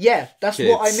English. Yeah, that's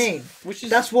what I Kids. mean. Which is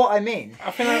That's what I mean.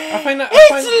 I find that.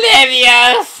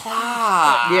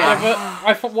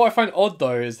 Yeah, What I find odd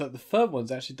though is that the third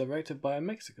one's actually directed by a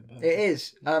Mexican person. it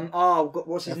is.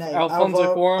 What's his name?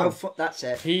 Alfonso Cuarón. That's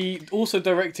it. He also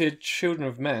directed Children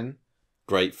of Men.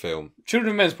 Great film.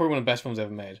 Children of Men is probably one of the best films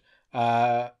ever made.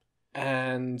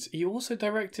 And he also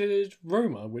directed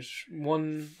Roma, which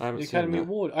won I haven't the seen Academy that.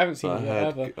 Award. I haven't seen it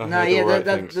yet ever. No, yeah,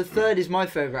 the third is my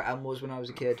favourite and was when I was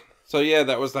a kid. So yeah,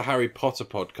 that was the Harry Potter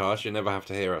podcast. You never have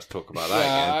to hear us talk about that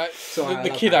again. Yeah, Sorry, I the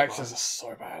love kid Harry actors Potter. are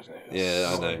so bad.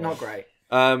 Yeah, I know. Not great.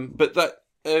 But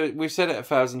that we've said it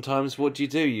 1,000 times. What do?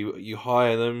 You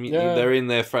hire them. Yeah. They're in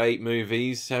there for 8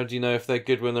 movies. How do you know if they're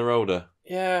good when they're older?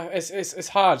 Yeah, it's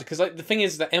hard because like the thing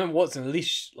is that Emma Watson, at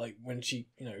least like when she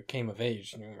came of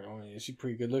age, she's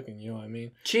pretty good looking. You know what I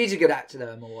mean? She's a good actor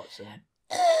though, Emma Watson.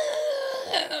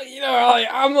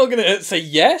 I'm not gonna say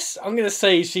yes. I'm gonna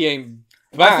say she ain't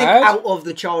I think bad. out of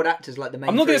the child actors, like the main.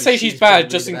 I'm not going to three, say she's bad probably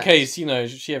just the in best. case, you know,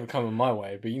 she ever coming my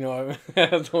way. But, you know, I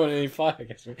don't want any fire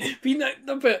against me. But, you know,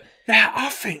 but I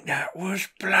think that was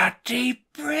bloody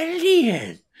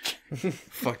brilliant.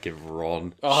 Fucking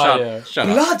Ron. Oh, yeah. Shut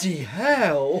up. Bloody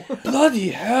hell! bloody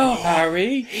hell,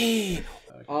 Harry.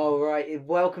 All right,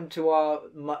 welcome to our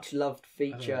much loved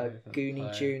feature,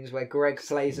 Goonie Tunes, where Greg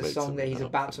plays a song that he's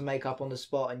about to make up on the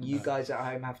spot, and you guys at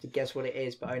home have to guess what it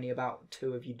is, but only about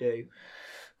 2 of you do.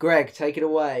 Greg, take it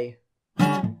away.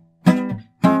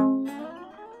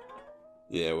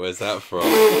 Yeah, where's that from?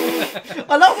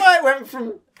 I love how it went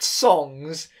from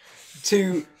songs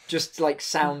to just like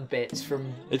sound bits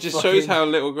from. It just fucking- shows how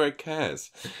little Greg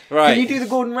cares. Right. Can you do the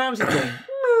Gordon Ramsay thing?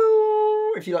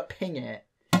 If you like ping it.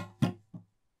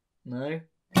 No.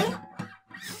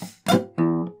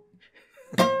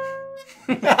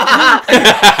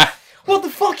 What the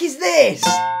fuck is this?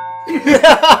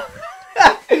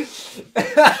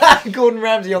 Gordon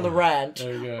Ramsay on the ranch.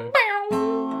 There we go.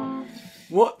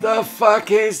 What the fuck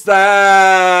is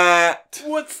that?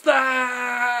 What's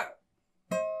that?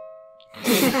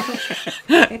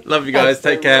 Love you guys.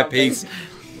 Take care. Peace.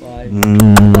 Like,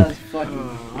 that's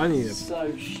fucking I need a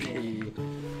so shitty.